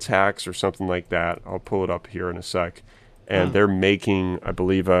Pentax or something like that. I'll pull it up here in a sec. And they're making, I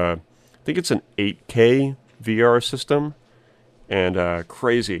believe, I think it's an 8K VR system, and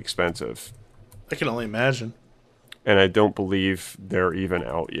crazy expensive. I can only imagine. And I don't believe they're even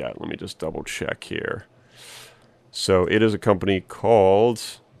out yet. Let me just double check here. So it is a company called...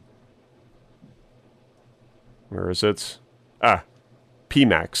 Where is it?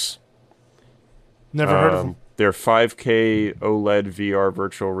 PMax. Never heard of them. Their 5K OLED VR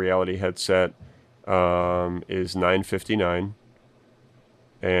virtual reality headset is $959.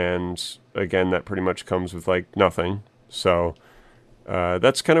 And again, that pretty much comes with like nothing. So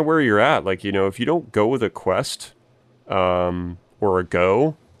that's kind of where you're at. Like, if you don't go with a Quest or a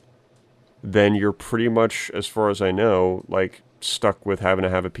Go, then you're pretty much, as far as I know, like stuck with having to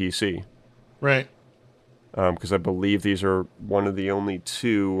have a PC. Right. Because I believe these are one of the only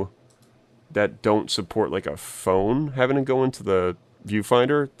two that don't support like a phone having to go into the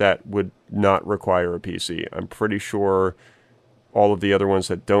viewfinder that would not require a PC. I'm pretty sure all of the other ones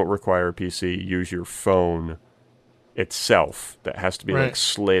that don't require a PC use your phone itself that has to be like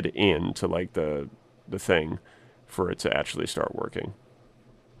slid into like the thing for it to actually start working.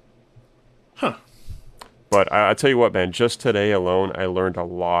 Huh. But I tell you what, man, just today alone, I learned a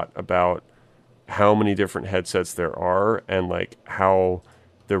lot about how many different headsets there are and like how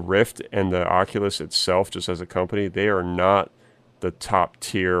the Rift and the Oculus itself, just as a company, they are not the top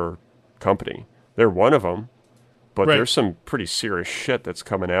tier company. They're one of them, but there's some pretty serious shit that's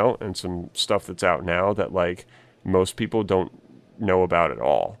coming out and some stuff that's out now that like most people don't know about at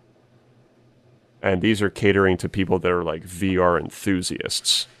all. And these are catering to people that are like VR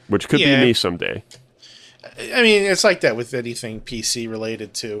enthusiasts, which could be me someday. I mean, it's like that with anything PC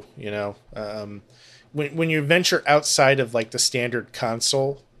related too, when you venture outside of like the standard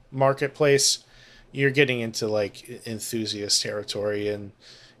console marketplace, you're getting into like enthusiast territory, and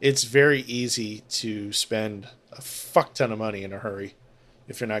it's very easy to spend a fuck ton of money in a hurry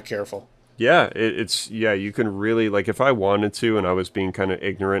if you're not careful. Yeah, you can really, like, if I wanted to and I was being kind of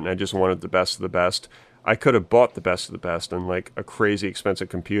ignorant and I just wanted the best of the best, I could have bought the best of the best and like a crazy expensive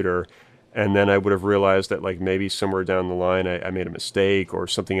computer, and then I would have realized that like maybe somewhere down the line I made a mistake, or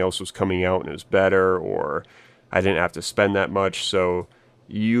something else was coming out and it was better, or I didn't have to spend that much. So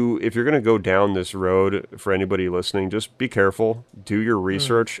if you're going to go down this road, for anybody listening, just be careful, do your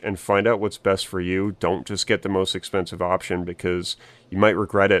research, and find out what's best for you. Don't just get the most expensive option, because you might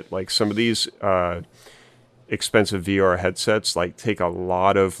regret it. Like some of these expensive VR headsets like take a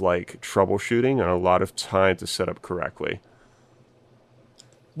lot of like troubleshooting and a lot of time to set up correctly.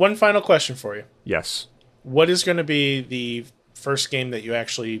 One final question for you. Yes. What is going to be the first game that you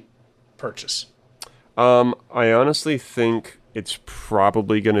actually purchase? I honestly think it's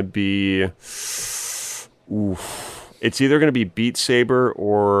probably going to be... It's either going to be Beat Saber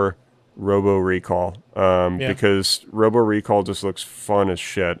or Robo Recall. Because Robo Recall just looks fun as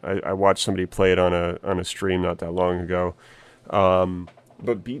shit. I watched somebody play it on a stream not that long ago.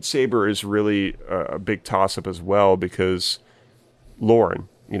 But Beat Saber is really a big toss-up as well, because Lauren,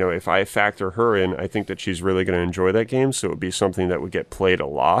 if I factor her in, I think that she's really going to enjoy that game, so it would be something that would get played a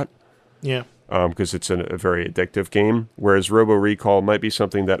lot. Yeah. Because it's a very addictive game, whereas Robo Recall might be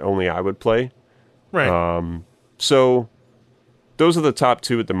something that only I would play. Right. So those are the top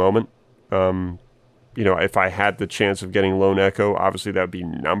two at the moment. If I had the chance of getting Lone Echo, obviously that would be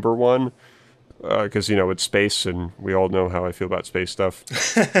number one, because, it's space, and we all know how I feel about space stuff.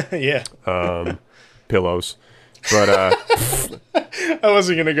 Yeah. Pillows. But I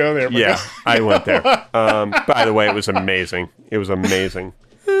wasn't going to go there. But yeah, I went there. By the way, it was amazing. It was amazing.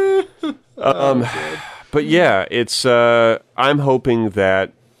 But yeah, it's I'm hoping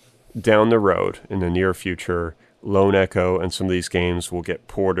that down the road in the near future, Lone Echo and some of these games will get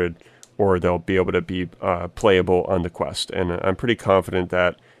ported, or they'll be able to be playable on the Quest. And I'm pretty confident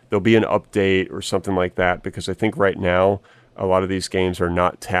that there'll be an update or something like that, because I think right now a lot of these games are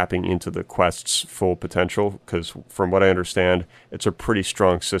not tapping into the Quest's full potential, because from what I understand, it's a pretty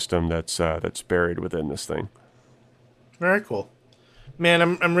strong system that's buried within this thing. Very cool. Man,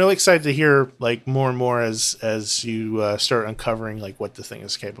 I'm really excited to hear like more and more as you start uncovering like what the thing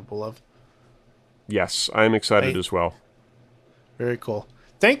is capable of. Yes, I'm excited as well. Very cool.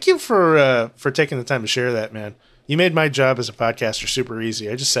 Thank you for taking the time to share that, man. You made my job as a podcaster super easy.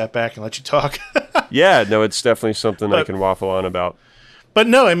 I just sat back and let you talk. Yeah, no, it's definitely something I can waffle on about. But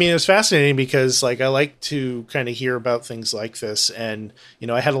no, I mean, it's fascinating because like I like to kind of hear about things like this, and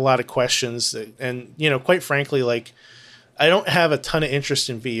I had a lot of questions and quite frankly, like I don't have a ton of interest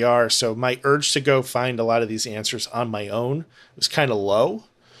in VR, so my urge to go find a lot of these answers on my own was kind of low.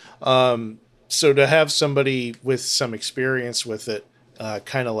 So to have somebody with some experience with it,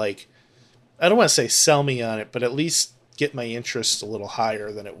 kind of like, I don't want to say sell me on it, but at least get my interest a little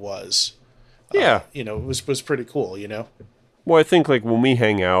higher than it was. Yeah. It was pretty cool, Well, I think like when we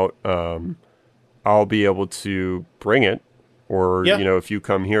hang out, I'll be able to bring it, or, if you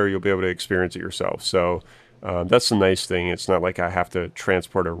come here, you'll be able to experience it yourself. So that's the nice thing. It's not like I have to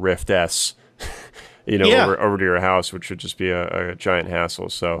transport a Rift S, over to your house, which would just be a giant hassle.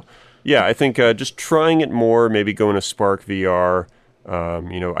 So, yeah, I think just trying it more, maybe going to Spark VR.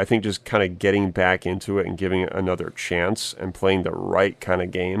 I think just kind of getting back into it and giving it another chance and playing the right kind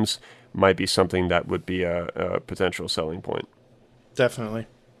of games might be something that would be a potential selling point. Definitely.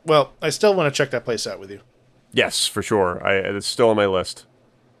 Well, I still want to check that place out with you. Yes, for sure. It's still on my list.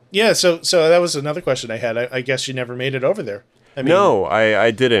 Yeah, so that was another question I had. I guess you never made it over there. No, I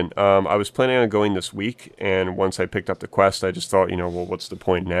didn't. I was planning on going this week, and once I picked up the Quest, I just thought, well, what's the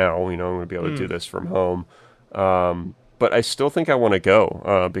point now? I'm going to be able to do this from home. But I still think I want to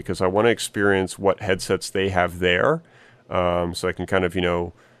go because I want to experience what headsets they have there, so I can kind of,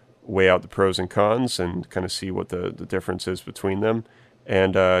 weigh out the pros and cons and kind of see what the difference is between them,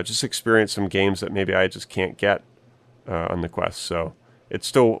 and just experience some games that maybe I just can't get on the Quest. So it's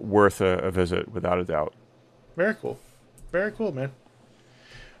still worth a visit, without a doubt. Very cool. Very cool, man.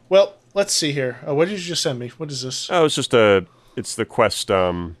 Well, let's see here. What did you just send me? What is this? Oh, it's just it's the Quest.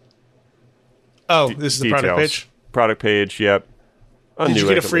 This is the details. product page? Product page, yep. Did you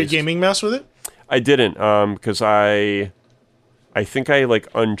get a free gaming mouse with it? I didn't, because I think I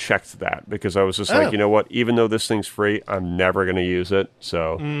unchecked that, because I was just like, you know what? Even though this thing's free, I'm never going to use it.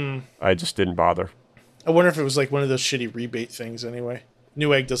 So I just didn't bother. I wonder if it was like one of those shitty rebate things anyway.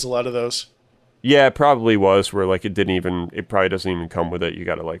 Newegg does a lot of those. Yeah, it probably was, where it probably doesn't even come with it. You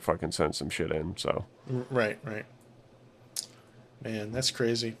got to fucking send some shit in. So Right. Man, that's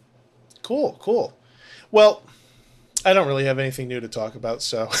crazy. Cool. Well, I don't really have anything new to talk about,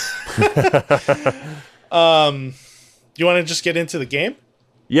 so you want to just get into the game?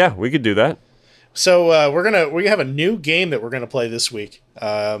 Yeah, we could do that. So we have a new game that we're gonna play this week.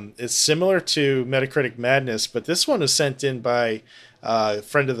 It's similar to Metacritic Madness, but this one was sent in by a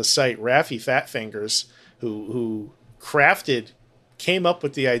friend of the site, Raffy Fatfingers, who came up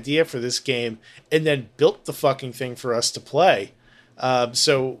with the idea for this game and then built the fucking thing for us to play.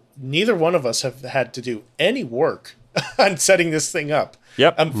 So neither one of us have had to do any work on setting this thing up.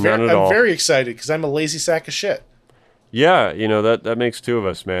 Yep, I'm very excited because I'm a lazy sack of shit. Yeah, that makes two of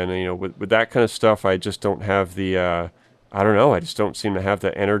us, man. And, with that kind of stuff, I just don't have the, I don't know, I just don't seem to have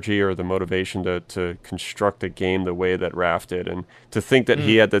the energy or the motivation to construct a game the way that Raph did. And to think that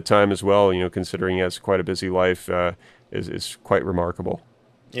he had the time as well, considering he has quite a busy life, is quite remarkable.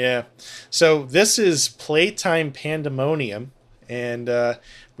 Yeah. So this is Playtime Pandemonium, and I'm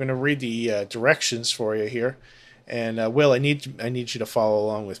going to read the directions for you here. And Will, I need you to follow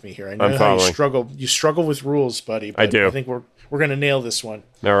along with me here. I know how you struggle. You struggle with rules, buddy. But I do. I think we're going to nail this one.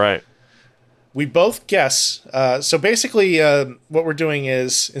 All right. We both guess. So basically, what we're doing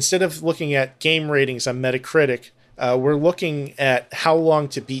is instead of looking at game ratings on Metacritic, we're looking at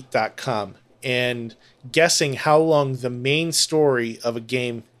howlongtobeat.com and guessing how long the main story of a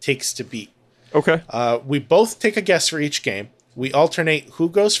game takes to beat. Okay. We both take a guess for each game. We alternate who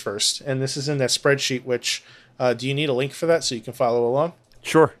goes first, and this is in that spreadsheet, which... do you need a link for that so you can follow along?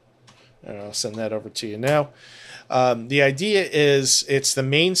 Sure. I'll send that over to you now. The idea is it's the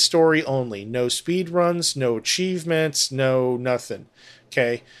main story only. No speed runs, no achievements, no nothing.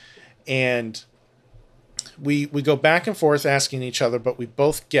 Okay? And we go back and forth asking each other, but we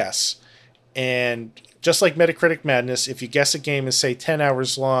both guess. And just like Metacritic Madness, if you guess a game is, say, 10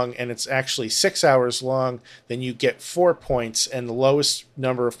 hours long and it's actually 6 hours long, then you get 4 points, and the lowest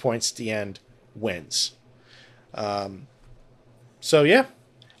number of points at the end wins. So yeah,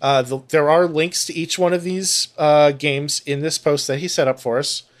 there are links to each one of these games in this post that he set up for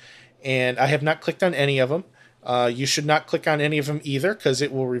us, and I have not clicked on any of them. You should not click on any of them either, because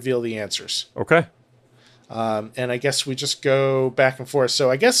it will reveal the answers. Okay. And I guess we just go back and forth.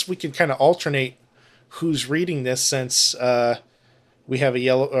 So I guess we can kind of alternate who's reading this, since we have a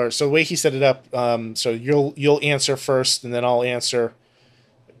yellow. Or so the way he set it up. So you'll answer first, and then I'll answer,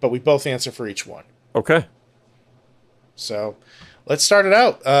 but we both answer for each one. Okay. So let's start it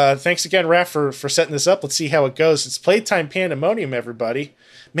out. Thanks again, Raph, for setting this up. Let's see how it goes. It's Playtime Pandemonium, everybody.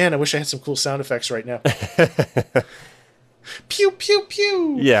 Man, I wish I had some cool sound effects right now. Pew, pew,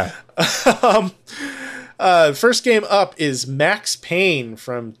 pew. Yeah. First game up is Max Payne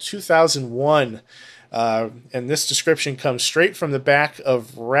from 2001. And this description comes straight from the back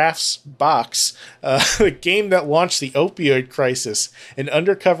of Raph's box. The game that launched the opioid crisis. An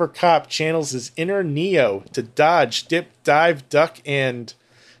undercover cop channels his inner Neo to dodge, dip, dive, duck, and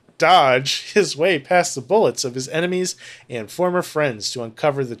dodge his way past the bullets of his enemies and former friends to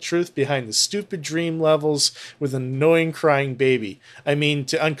uncover the truth behind the stupid dream levels with an annoying crying baby. I mean,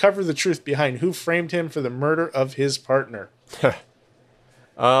 to uncover the truth behind who framed him for the murder of his partner.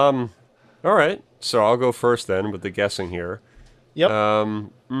 All right. So I'll go first then with the guessing here. Yep.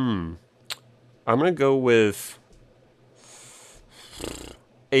 I'm going to go with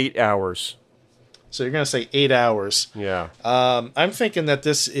 8 hours. So you're going to say 8 hours. Yeah. I'm thinking that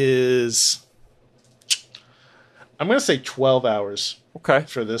this is... I'm going to say 12 hours. Okay.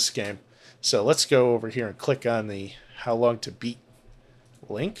 For this game. So let's go over here and click on the How Long to Beat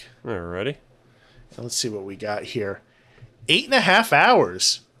link. Alrighty. And let's see what we got here. 8.5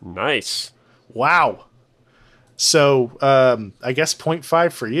 hours. Nice. Wow. So, I guess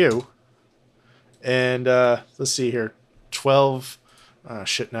 0.5 for you. And, let's see here. 12. Oh,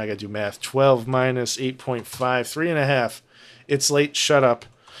 shit, now I gotta do math. 12 minus 8.5. 3.5. It's late. Shut up.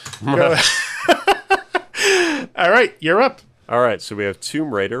 Go. All right, you're up. All right, so we have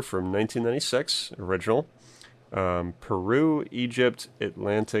Tomb Raider from 1996, original. Peru, Egypt,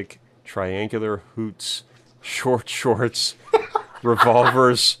 Atlantic, triangular hoots, short shorts,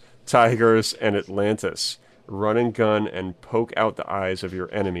 revolvers, tigers, and Atlantis. Run and gun and poke out the eyes of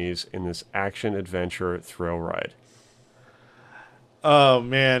your enemies in this action-adventure thrill ride. Oh,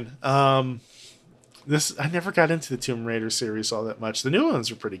 man. I never got into the Tomb Raider series all that much. The new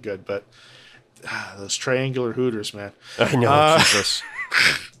ones are pretty good, but those triangular hooters, man. I know, Jesus.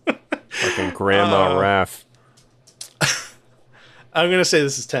 Fucking Grandma Raph. I'm going to say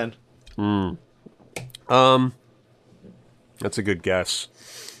this is 10. That's a good guess.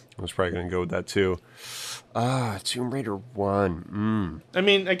 I was probably going to go with that, too. Tomb Raider 1. I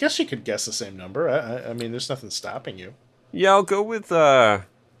mean, I guess you could guess the same number. I mean, there's nothing stopping you. Yeah, I'll go with, I'm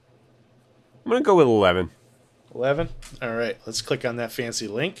going to go with 11. 11? All right, let's click on that fancy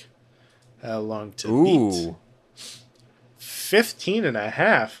link. How long to beat?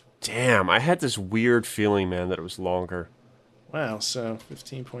 15.5. Damn, I had this weird feeling, man, that it was longer. Wow, so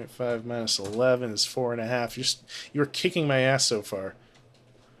 15.5 minus 11 is 4.5. You're kicking my ass so far,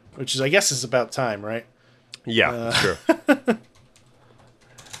 which is, I guess, is about time, right? Yeah, that's true.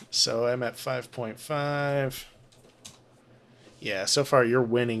 So I'm at 5.5. Yeah, so far you're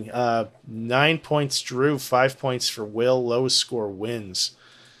winning. 9 points, Drew. 5 points for Will. Lowest score wins.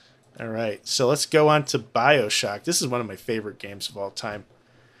 All right, so let's go on to BioShock. This is one of my favorite games of all time.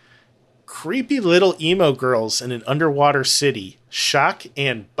 Creepy little emo girls in an underwater city. Shock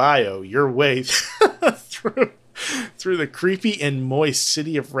and bio your way through the creepy and moist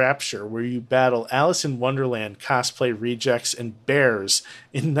city of Rapture, where you battle Alice in Wonderland cosplay rejects and bears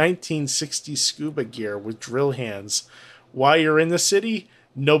in 1960s scuba gear with drill hands. Why you're in the city?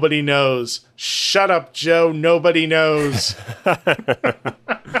 Nobody knows. Shut up, Joe. Nobody knows.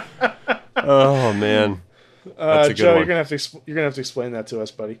 Oh, man. That's a good Joe, one. you're gonna have to explain that to us,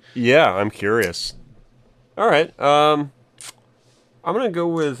 buddy. Yeah, I'm curious. All right. I'm gonna go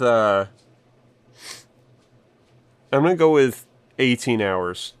with 18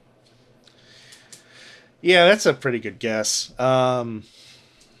 hours. Yeah, that's a pretty good guess. I'm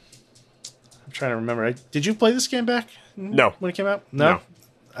trying to remember. Did you play this game back? No. When it came out? No. No.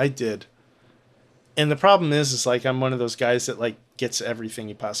 I did. And the problem is like I'm one of those guys that like gets everything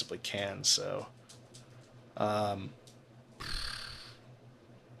he possibly can. So, I'm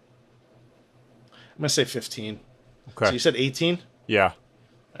gonna say 15. Okay. So you said 18? Yeah.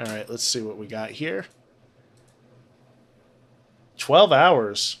 All right. Let's see what we got here. 12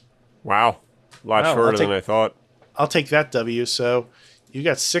 hours. Wow. A lot shorter than I thought. I'll take that W. So you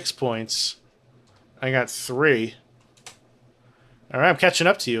got 6 points. I got 3. All right, I'm catching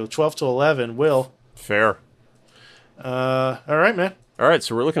up to you. 12 to 11. Will. Fair. All right, man. All right,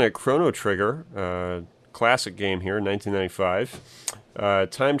 so we're looking at Chrono Trigger, classic game here, 1995.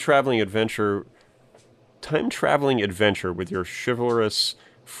 Time traveling adventure with your chivalrous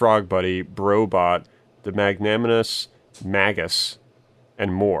frog buddy, Brobot, the magnanimous Magus,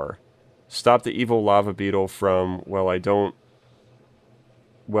 and more. Stop the evil lava beetle from, I don't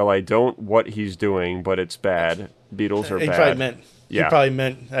what he's doing, but it's bad. Beetles are bad. He probably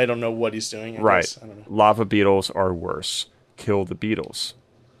meant, I don't know what he's doing. I Right. guess. I don't know. Lava beetles are worse. Kill the beetles.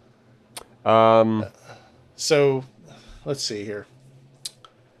 So, let's see here.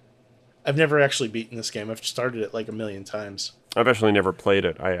 I've never actually beaten this game. I've started it like a million times. I've actually never played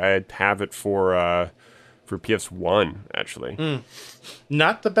it. I have it for PS1, actually.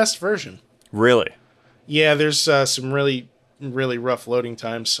 Not the best version. Really? Yeah, there's some really, really rough loading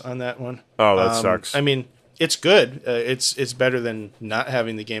times on that one. Oh, that sucks. I mean, it's good. It's better than not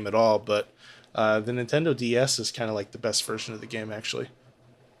having the game at all, but the Nintendo DS is kind of like the best version of the game, actually.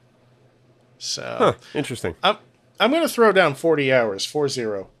 So, interesting. I'm going to throw down 40 hours, 40.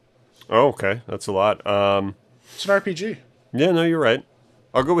 Oh, okay. That's a lot. It's an RPG. Yeah, no, you're right.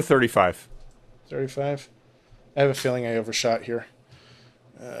 I'll go with 35. 35. I have a feeling I overshot here.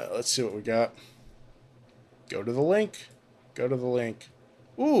 Let's see what we got. Go to the link.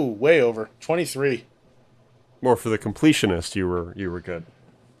 Ooh, way over. 23. More for the completionist, you were good.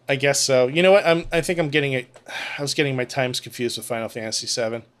 I guess so. You know what? I think I'm getting it. I was getting my times confused with Final Fantasy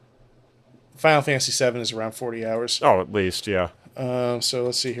VII. Final Fantasy VII is around 40 hours. Oh, at least, yeah. So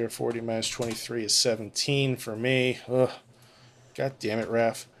let's see here. 40 minus 23 is 17 for me. Ugh. God damn it,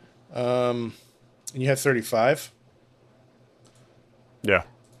 Raph. And you had 35? Yeah.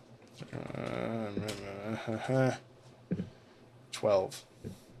 12.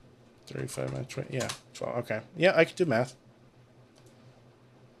 35 minus 20. Yeah, 12. Okay. Yeah, I can do math.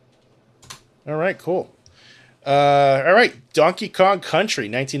 All right, cool. All right, Donkey Kong Country,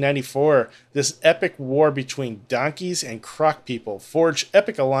 1994. This epic war between donkeys and croc people forge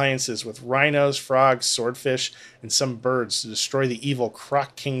epic alliances with rhinos, frogs, swordfish, and some birds to destroy the evil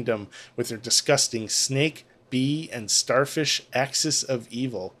Croc Kingdom with their disgusting snake, bee, and starfish axis of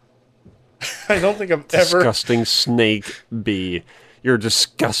evil. I don't think I've ever... Disgusting snake bee. You're a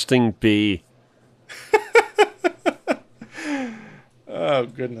disgusting bee. Oh,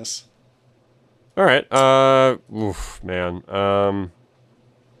 goodness. All right. Man. I'm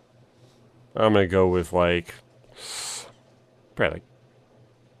gonna go with probably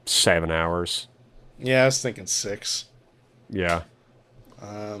 7 hours. Yeah, I was thinking 6. Yeah.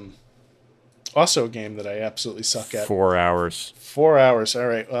 Also a game that I absolutely suck at. 4 hours. 4 hours. All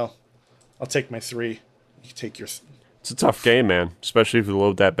right. Well, I'll take my 3. You can take your. It's a tough game, man. Especially if you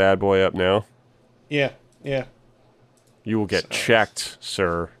load that bad boy up now. Yeah. You will get checked,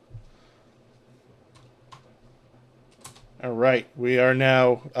 sir. All right. We are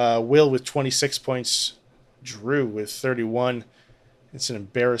now Will with 26 points, Drew with 31, It's an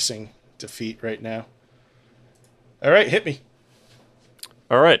embarrassing defeat right now. All right, hit me.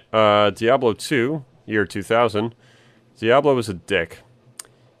 All right, Diablo 2, year 2000. Diablo is a dick.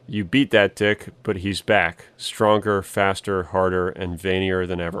 You beat that dick, but he's back. Stronger, faster, harder, and veinier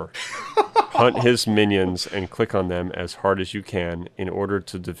than ever. Hunt his minions and click on them as hard as you can in order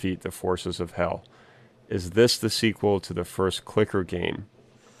to defeat the forces of hell. Is this the sequel to the first clicker game?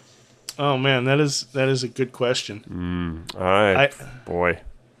 Oh man, that is a good question. Boy.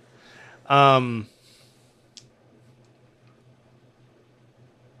 I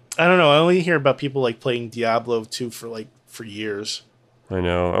don't know. I only hear about people like playing Diablo 2 for years. I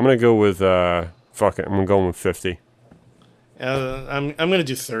know. I'm gonna go with fuck it. I'm going with 50. I'm gonna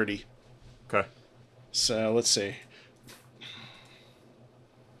do 30. Okay. So let's see.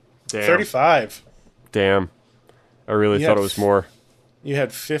 Damn. 35. Damn. I really thought it was more. You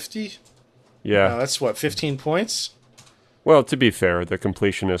had 50? Yeah. That's what, 15 points? Well, to be fair, the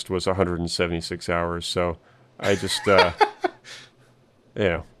completionist was 176 hours, so I just as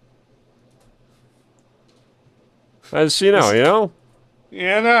you know,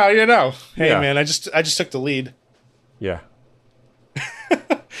 Yeah, Hey Yeah. man, I just took the lead. Yeah.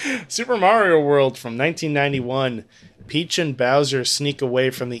 Super Mario World from 1991. Peach and Bowser sneak away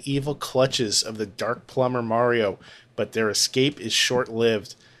from the evil clutches of the Dark Plumber Mario, but their escape is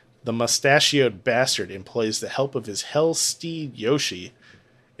short-lived. The mustachioed bastard employs the help of his hell steed Yoshi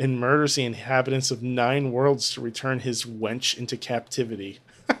and murders the inhabitants of 9 worlds to return his wench into captivity.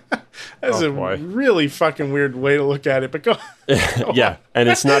 That's really fucking weird way to look at it, but go. Yeah, and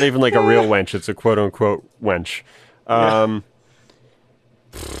it's not even like a real wench; it's a quote-unquote wench.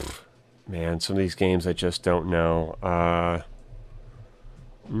 Man, some of these games I just don't know. I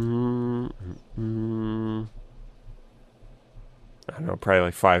don't know, probably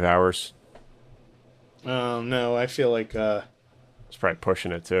like 5 hours. No, I feel like It's probably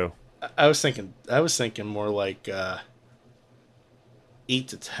pushing it too. I was thinking more like 8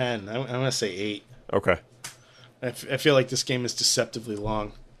 to 10. I'm gonna say 8. Okay. I feel like this game is deceptively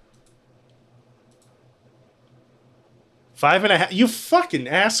long. 5.5. You fucking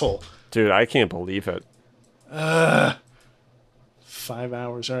asshole. Dude, I can't believe it. 5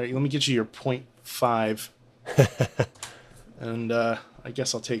 hours. All right, let me get you your 0.5. And I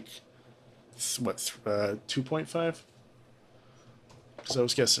guess I'll take 2.5. Because I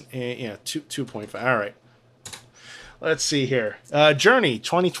was guessing, 2.5. All right. Let's see here. Journey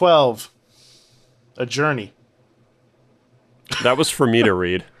 2012. A Journey. That was for me to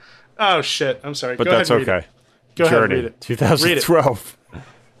read. Oh shit! I'm sorry. But Go that's ahead and read okay. it. Go ahead and read Journey, it. 2012.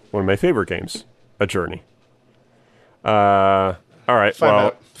 One of my favorite games. A Journey. All right.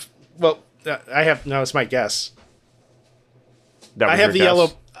 I have no. It's my guess. That was I have your the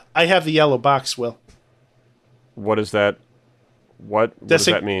guess? I have the yellow box. Will. What is that? What does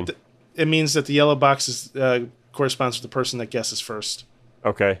that mean? It means that the yellow box is corresponds to the person that guesses first.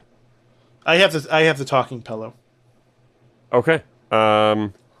 Okay. I have the talking pillow. Okay.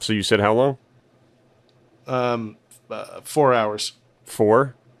 So you said how long? 4 hours.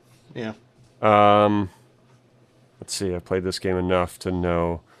 4? Yeah. Let's see. I played this game enough to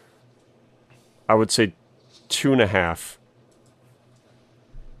know. I would say 2.5.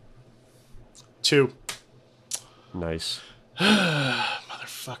 2. Nice.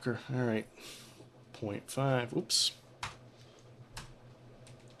 Motherfucker. All right. 0.5. Oops.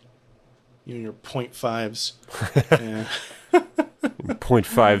 You and your 0.5s. Yeah.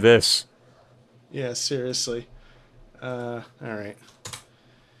 0.5 this. Yeah, seriously. All right.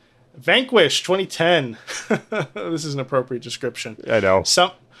 Vanquish 2010. This is an appropriate description. I know.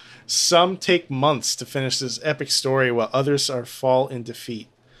 Some take months to finish this epic story, while others fall in defeat.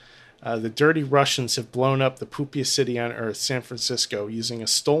 The dirty Russians have blown up the poopiest city on Earth, San Francisco, using a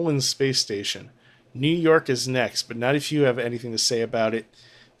stolen space station. New York is next, but not if you have anything to say about it.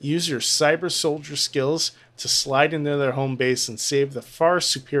 Use your cyber soldier skills to slide into their home base and save the far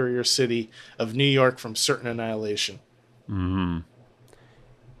superior city of New York from certain annihilation.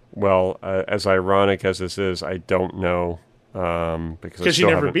 Well, as ironic as this is, I don't know because you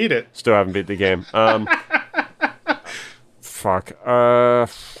never beat it. Still haven't beat the game. Fuck.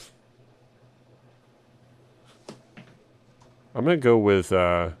 I'm gonna go with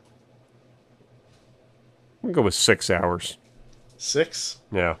 6 hours. 6?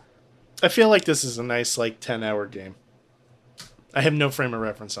 Yeah. I feel like this is a nice 10-hour game. I have no frame of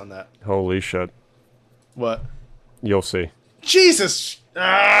reference on that. Holy shit. What? You'll see. Jesus!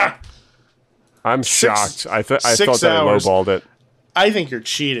 Ah! I'm shocked. I thought that I hours. lowballed it. I think you're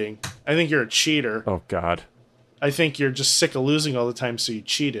cheating. I think you're a cheater. Oh, God. I think you're just sick of losing all the time, so you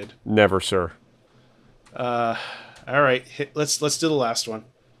cheated. Never, sir. All right, let's do the last one.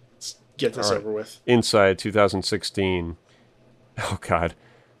 Let's get this over with. Inside 2016. Oh God,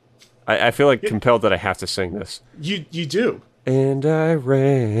 I feel like compelled that I have to sing this. You do. And I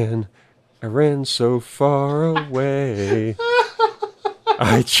ran so far away.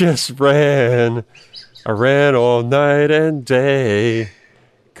 I just ran. I ran all night and day.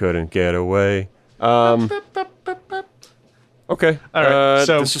 Couldn't get away. Okay. All right.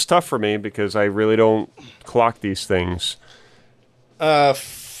 So this is tough for me because I really don't clock these things.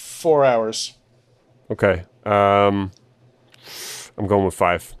 4 hours. Okay. I'm going with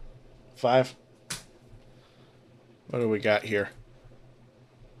 5. 5. What do we got here?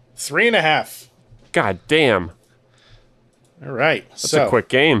 3.5. God damn. All right. That's a quick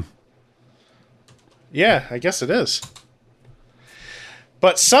game. Yeah, I guess it is.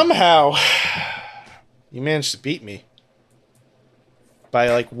 But somehow, you managed to beat me by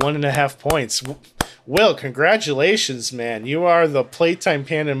like 1.5 points. Will, congratulations, man. You are the Playtime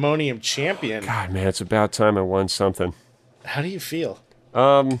Pandemonium champion. God, man, it's about time I won something. How do you feel?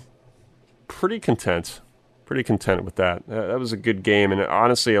 Pretty content. Pretty content with that. That was a good game, and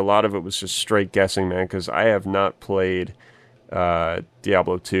honestly, a lot of it was just straight guessing, man, because I have not played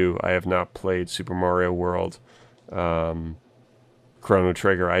Diablo 2. I have not played Super Mario World, Chrono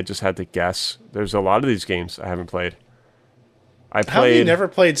Trigger. I just had to guess. There's a lot of these games I haven't played. How have you never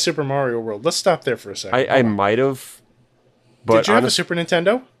played Super Mario World? Let's stop there for a second. I might have. But did you have a Super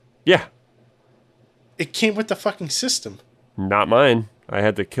Nintendo? Yeah. It came with the fucking system. Not mine. I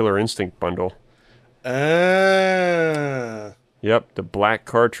had the Killer Instinct bundle. Yep, the black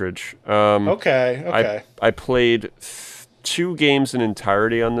cartridge. Okay. I played 2 games in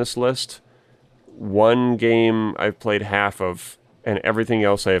entirety on this list. 1 game I've played half of, and everything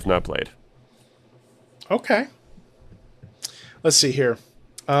else I have not played. Okay. Let's see here.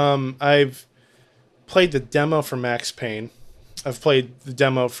 I've played the demo for Max Payne. I've played the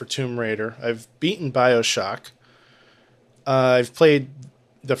demo for Tomb Raider. I've beaten BioShock. I've played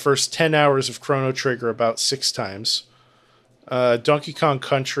the first 10 hours of Chrono Trigger about 6 times. Donkey Kong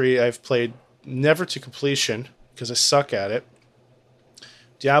Country I've played never to completion because I suck at it.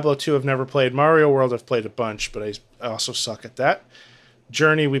 Diablo 2 I've never played. Mario World I've played a bunch, but I also suck at that.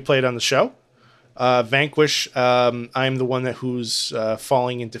 Journey we played on the show. Vanquish, I'm the one who's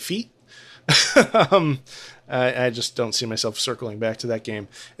falling in defeat. I just don't see myself circling back to that game.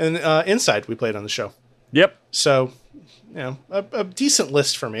 And Inside we played on the show. Yep. So, a decent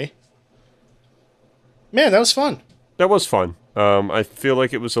list for me. Man, that was fun. That was fun. I feel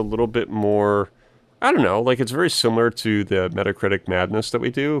like it was a little bit more, I don't know, like it's very similar to the Metacritic madness that we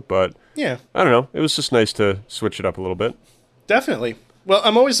do, but yeah, I don't know. It was just nice to switch it up a little bit. Definitely. Well,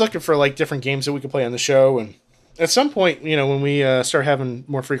 I'm always looking for like different games that we can play on the show, and at some point, when we start having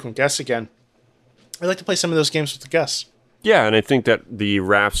more frequent guests again, I'd like to play some of those games with the guests. Yeah, and I think that the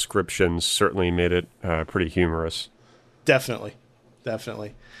Raftscriptions certainly made it pretty humorous. Definitely.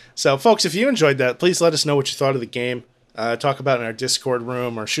 So, folks, if you enjoyed that, please let us know what you thought of the game. Talk about it in our Discord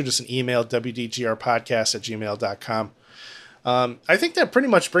room or shoot us an email, wdgrpodcast@gmail.com. I think that pretty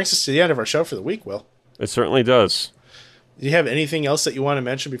much brings us to the end of our show for the week, Will. It certainly does. Do you have anything else that you want to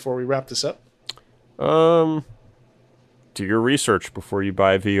mention before we wrap this up? Do your research before you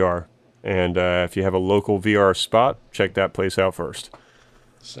buy VR. And if you have a local VR spot, check that place out first.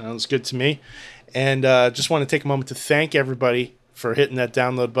 Sounds good to me. And just want to take a moment to thank everybody for hitting that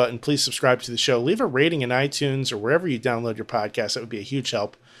download button. Please subscribe to the show. Leave a rating in iTunes or wherever you download your podcast. That would be a huge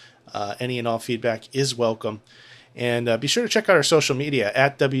help. Any and all feedback is welcome. And be sure to check out our social media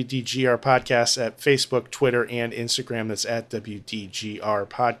at WDGR Podcast at Facebook, Twitter, and Instagram. That's at WDGR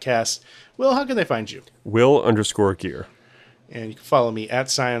Podcast. Will, how can they find you? Will_gear. And you can follow me at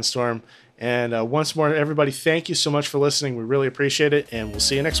ScionStorm. And once more, everybody, thank you so much for listening. We really appreciate it. And we'll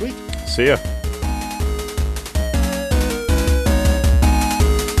see you next week. See ya.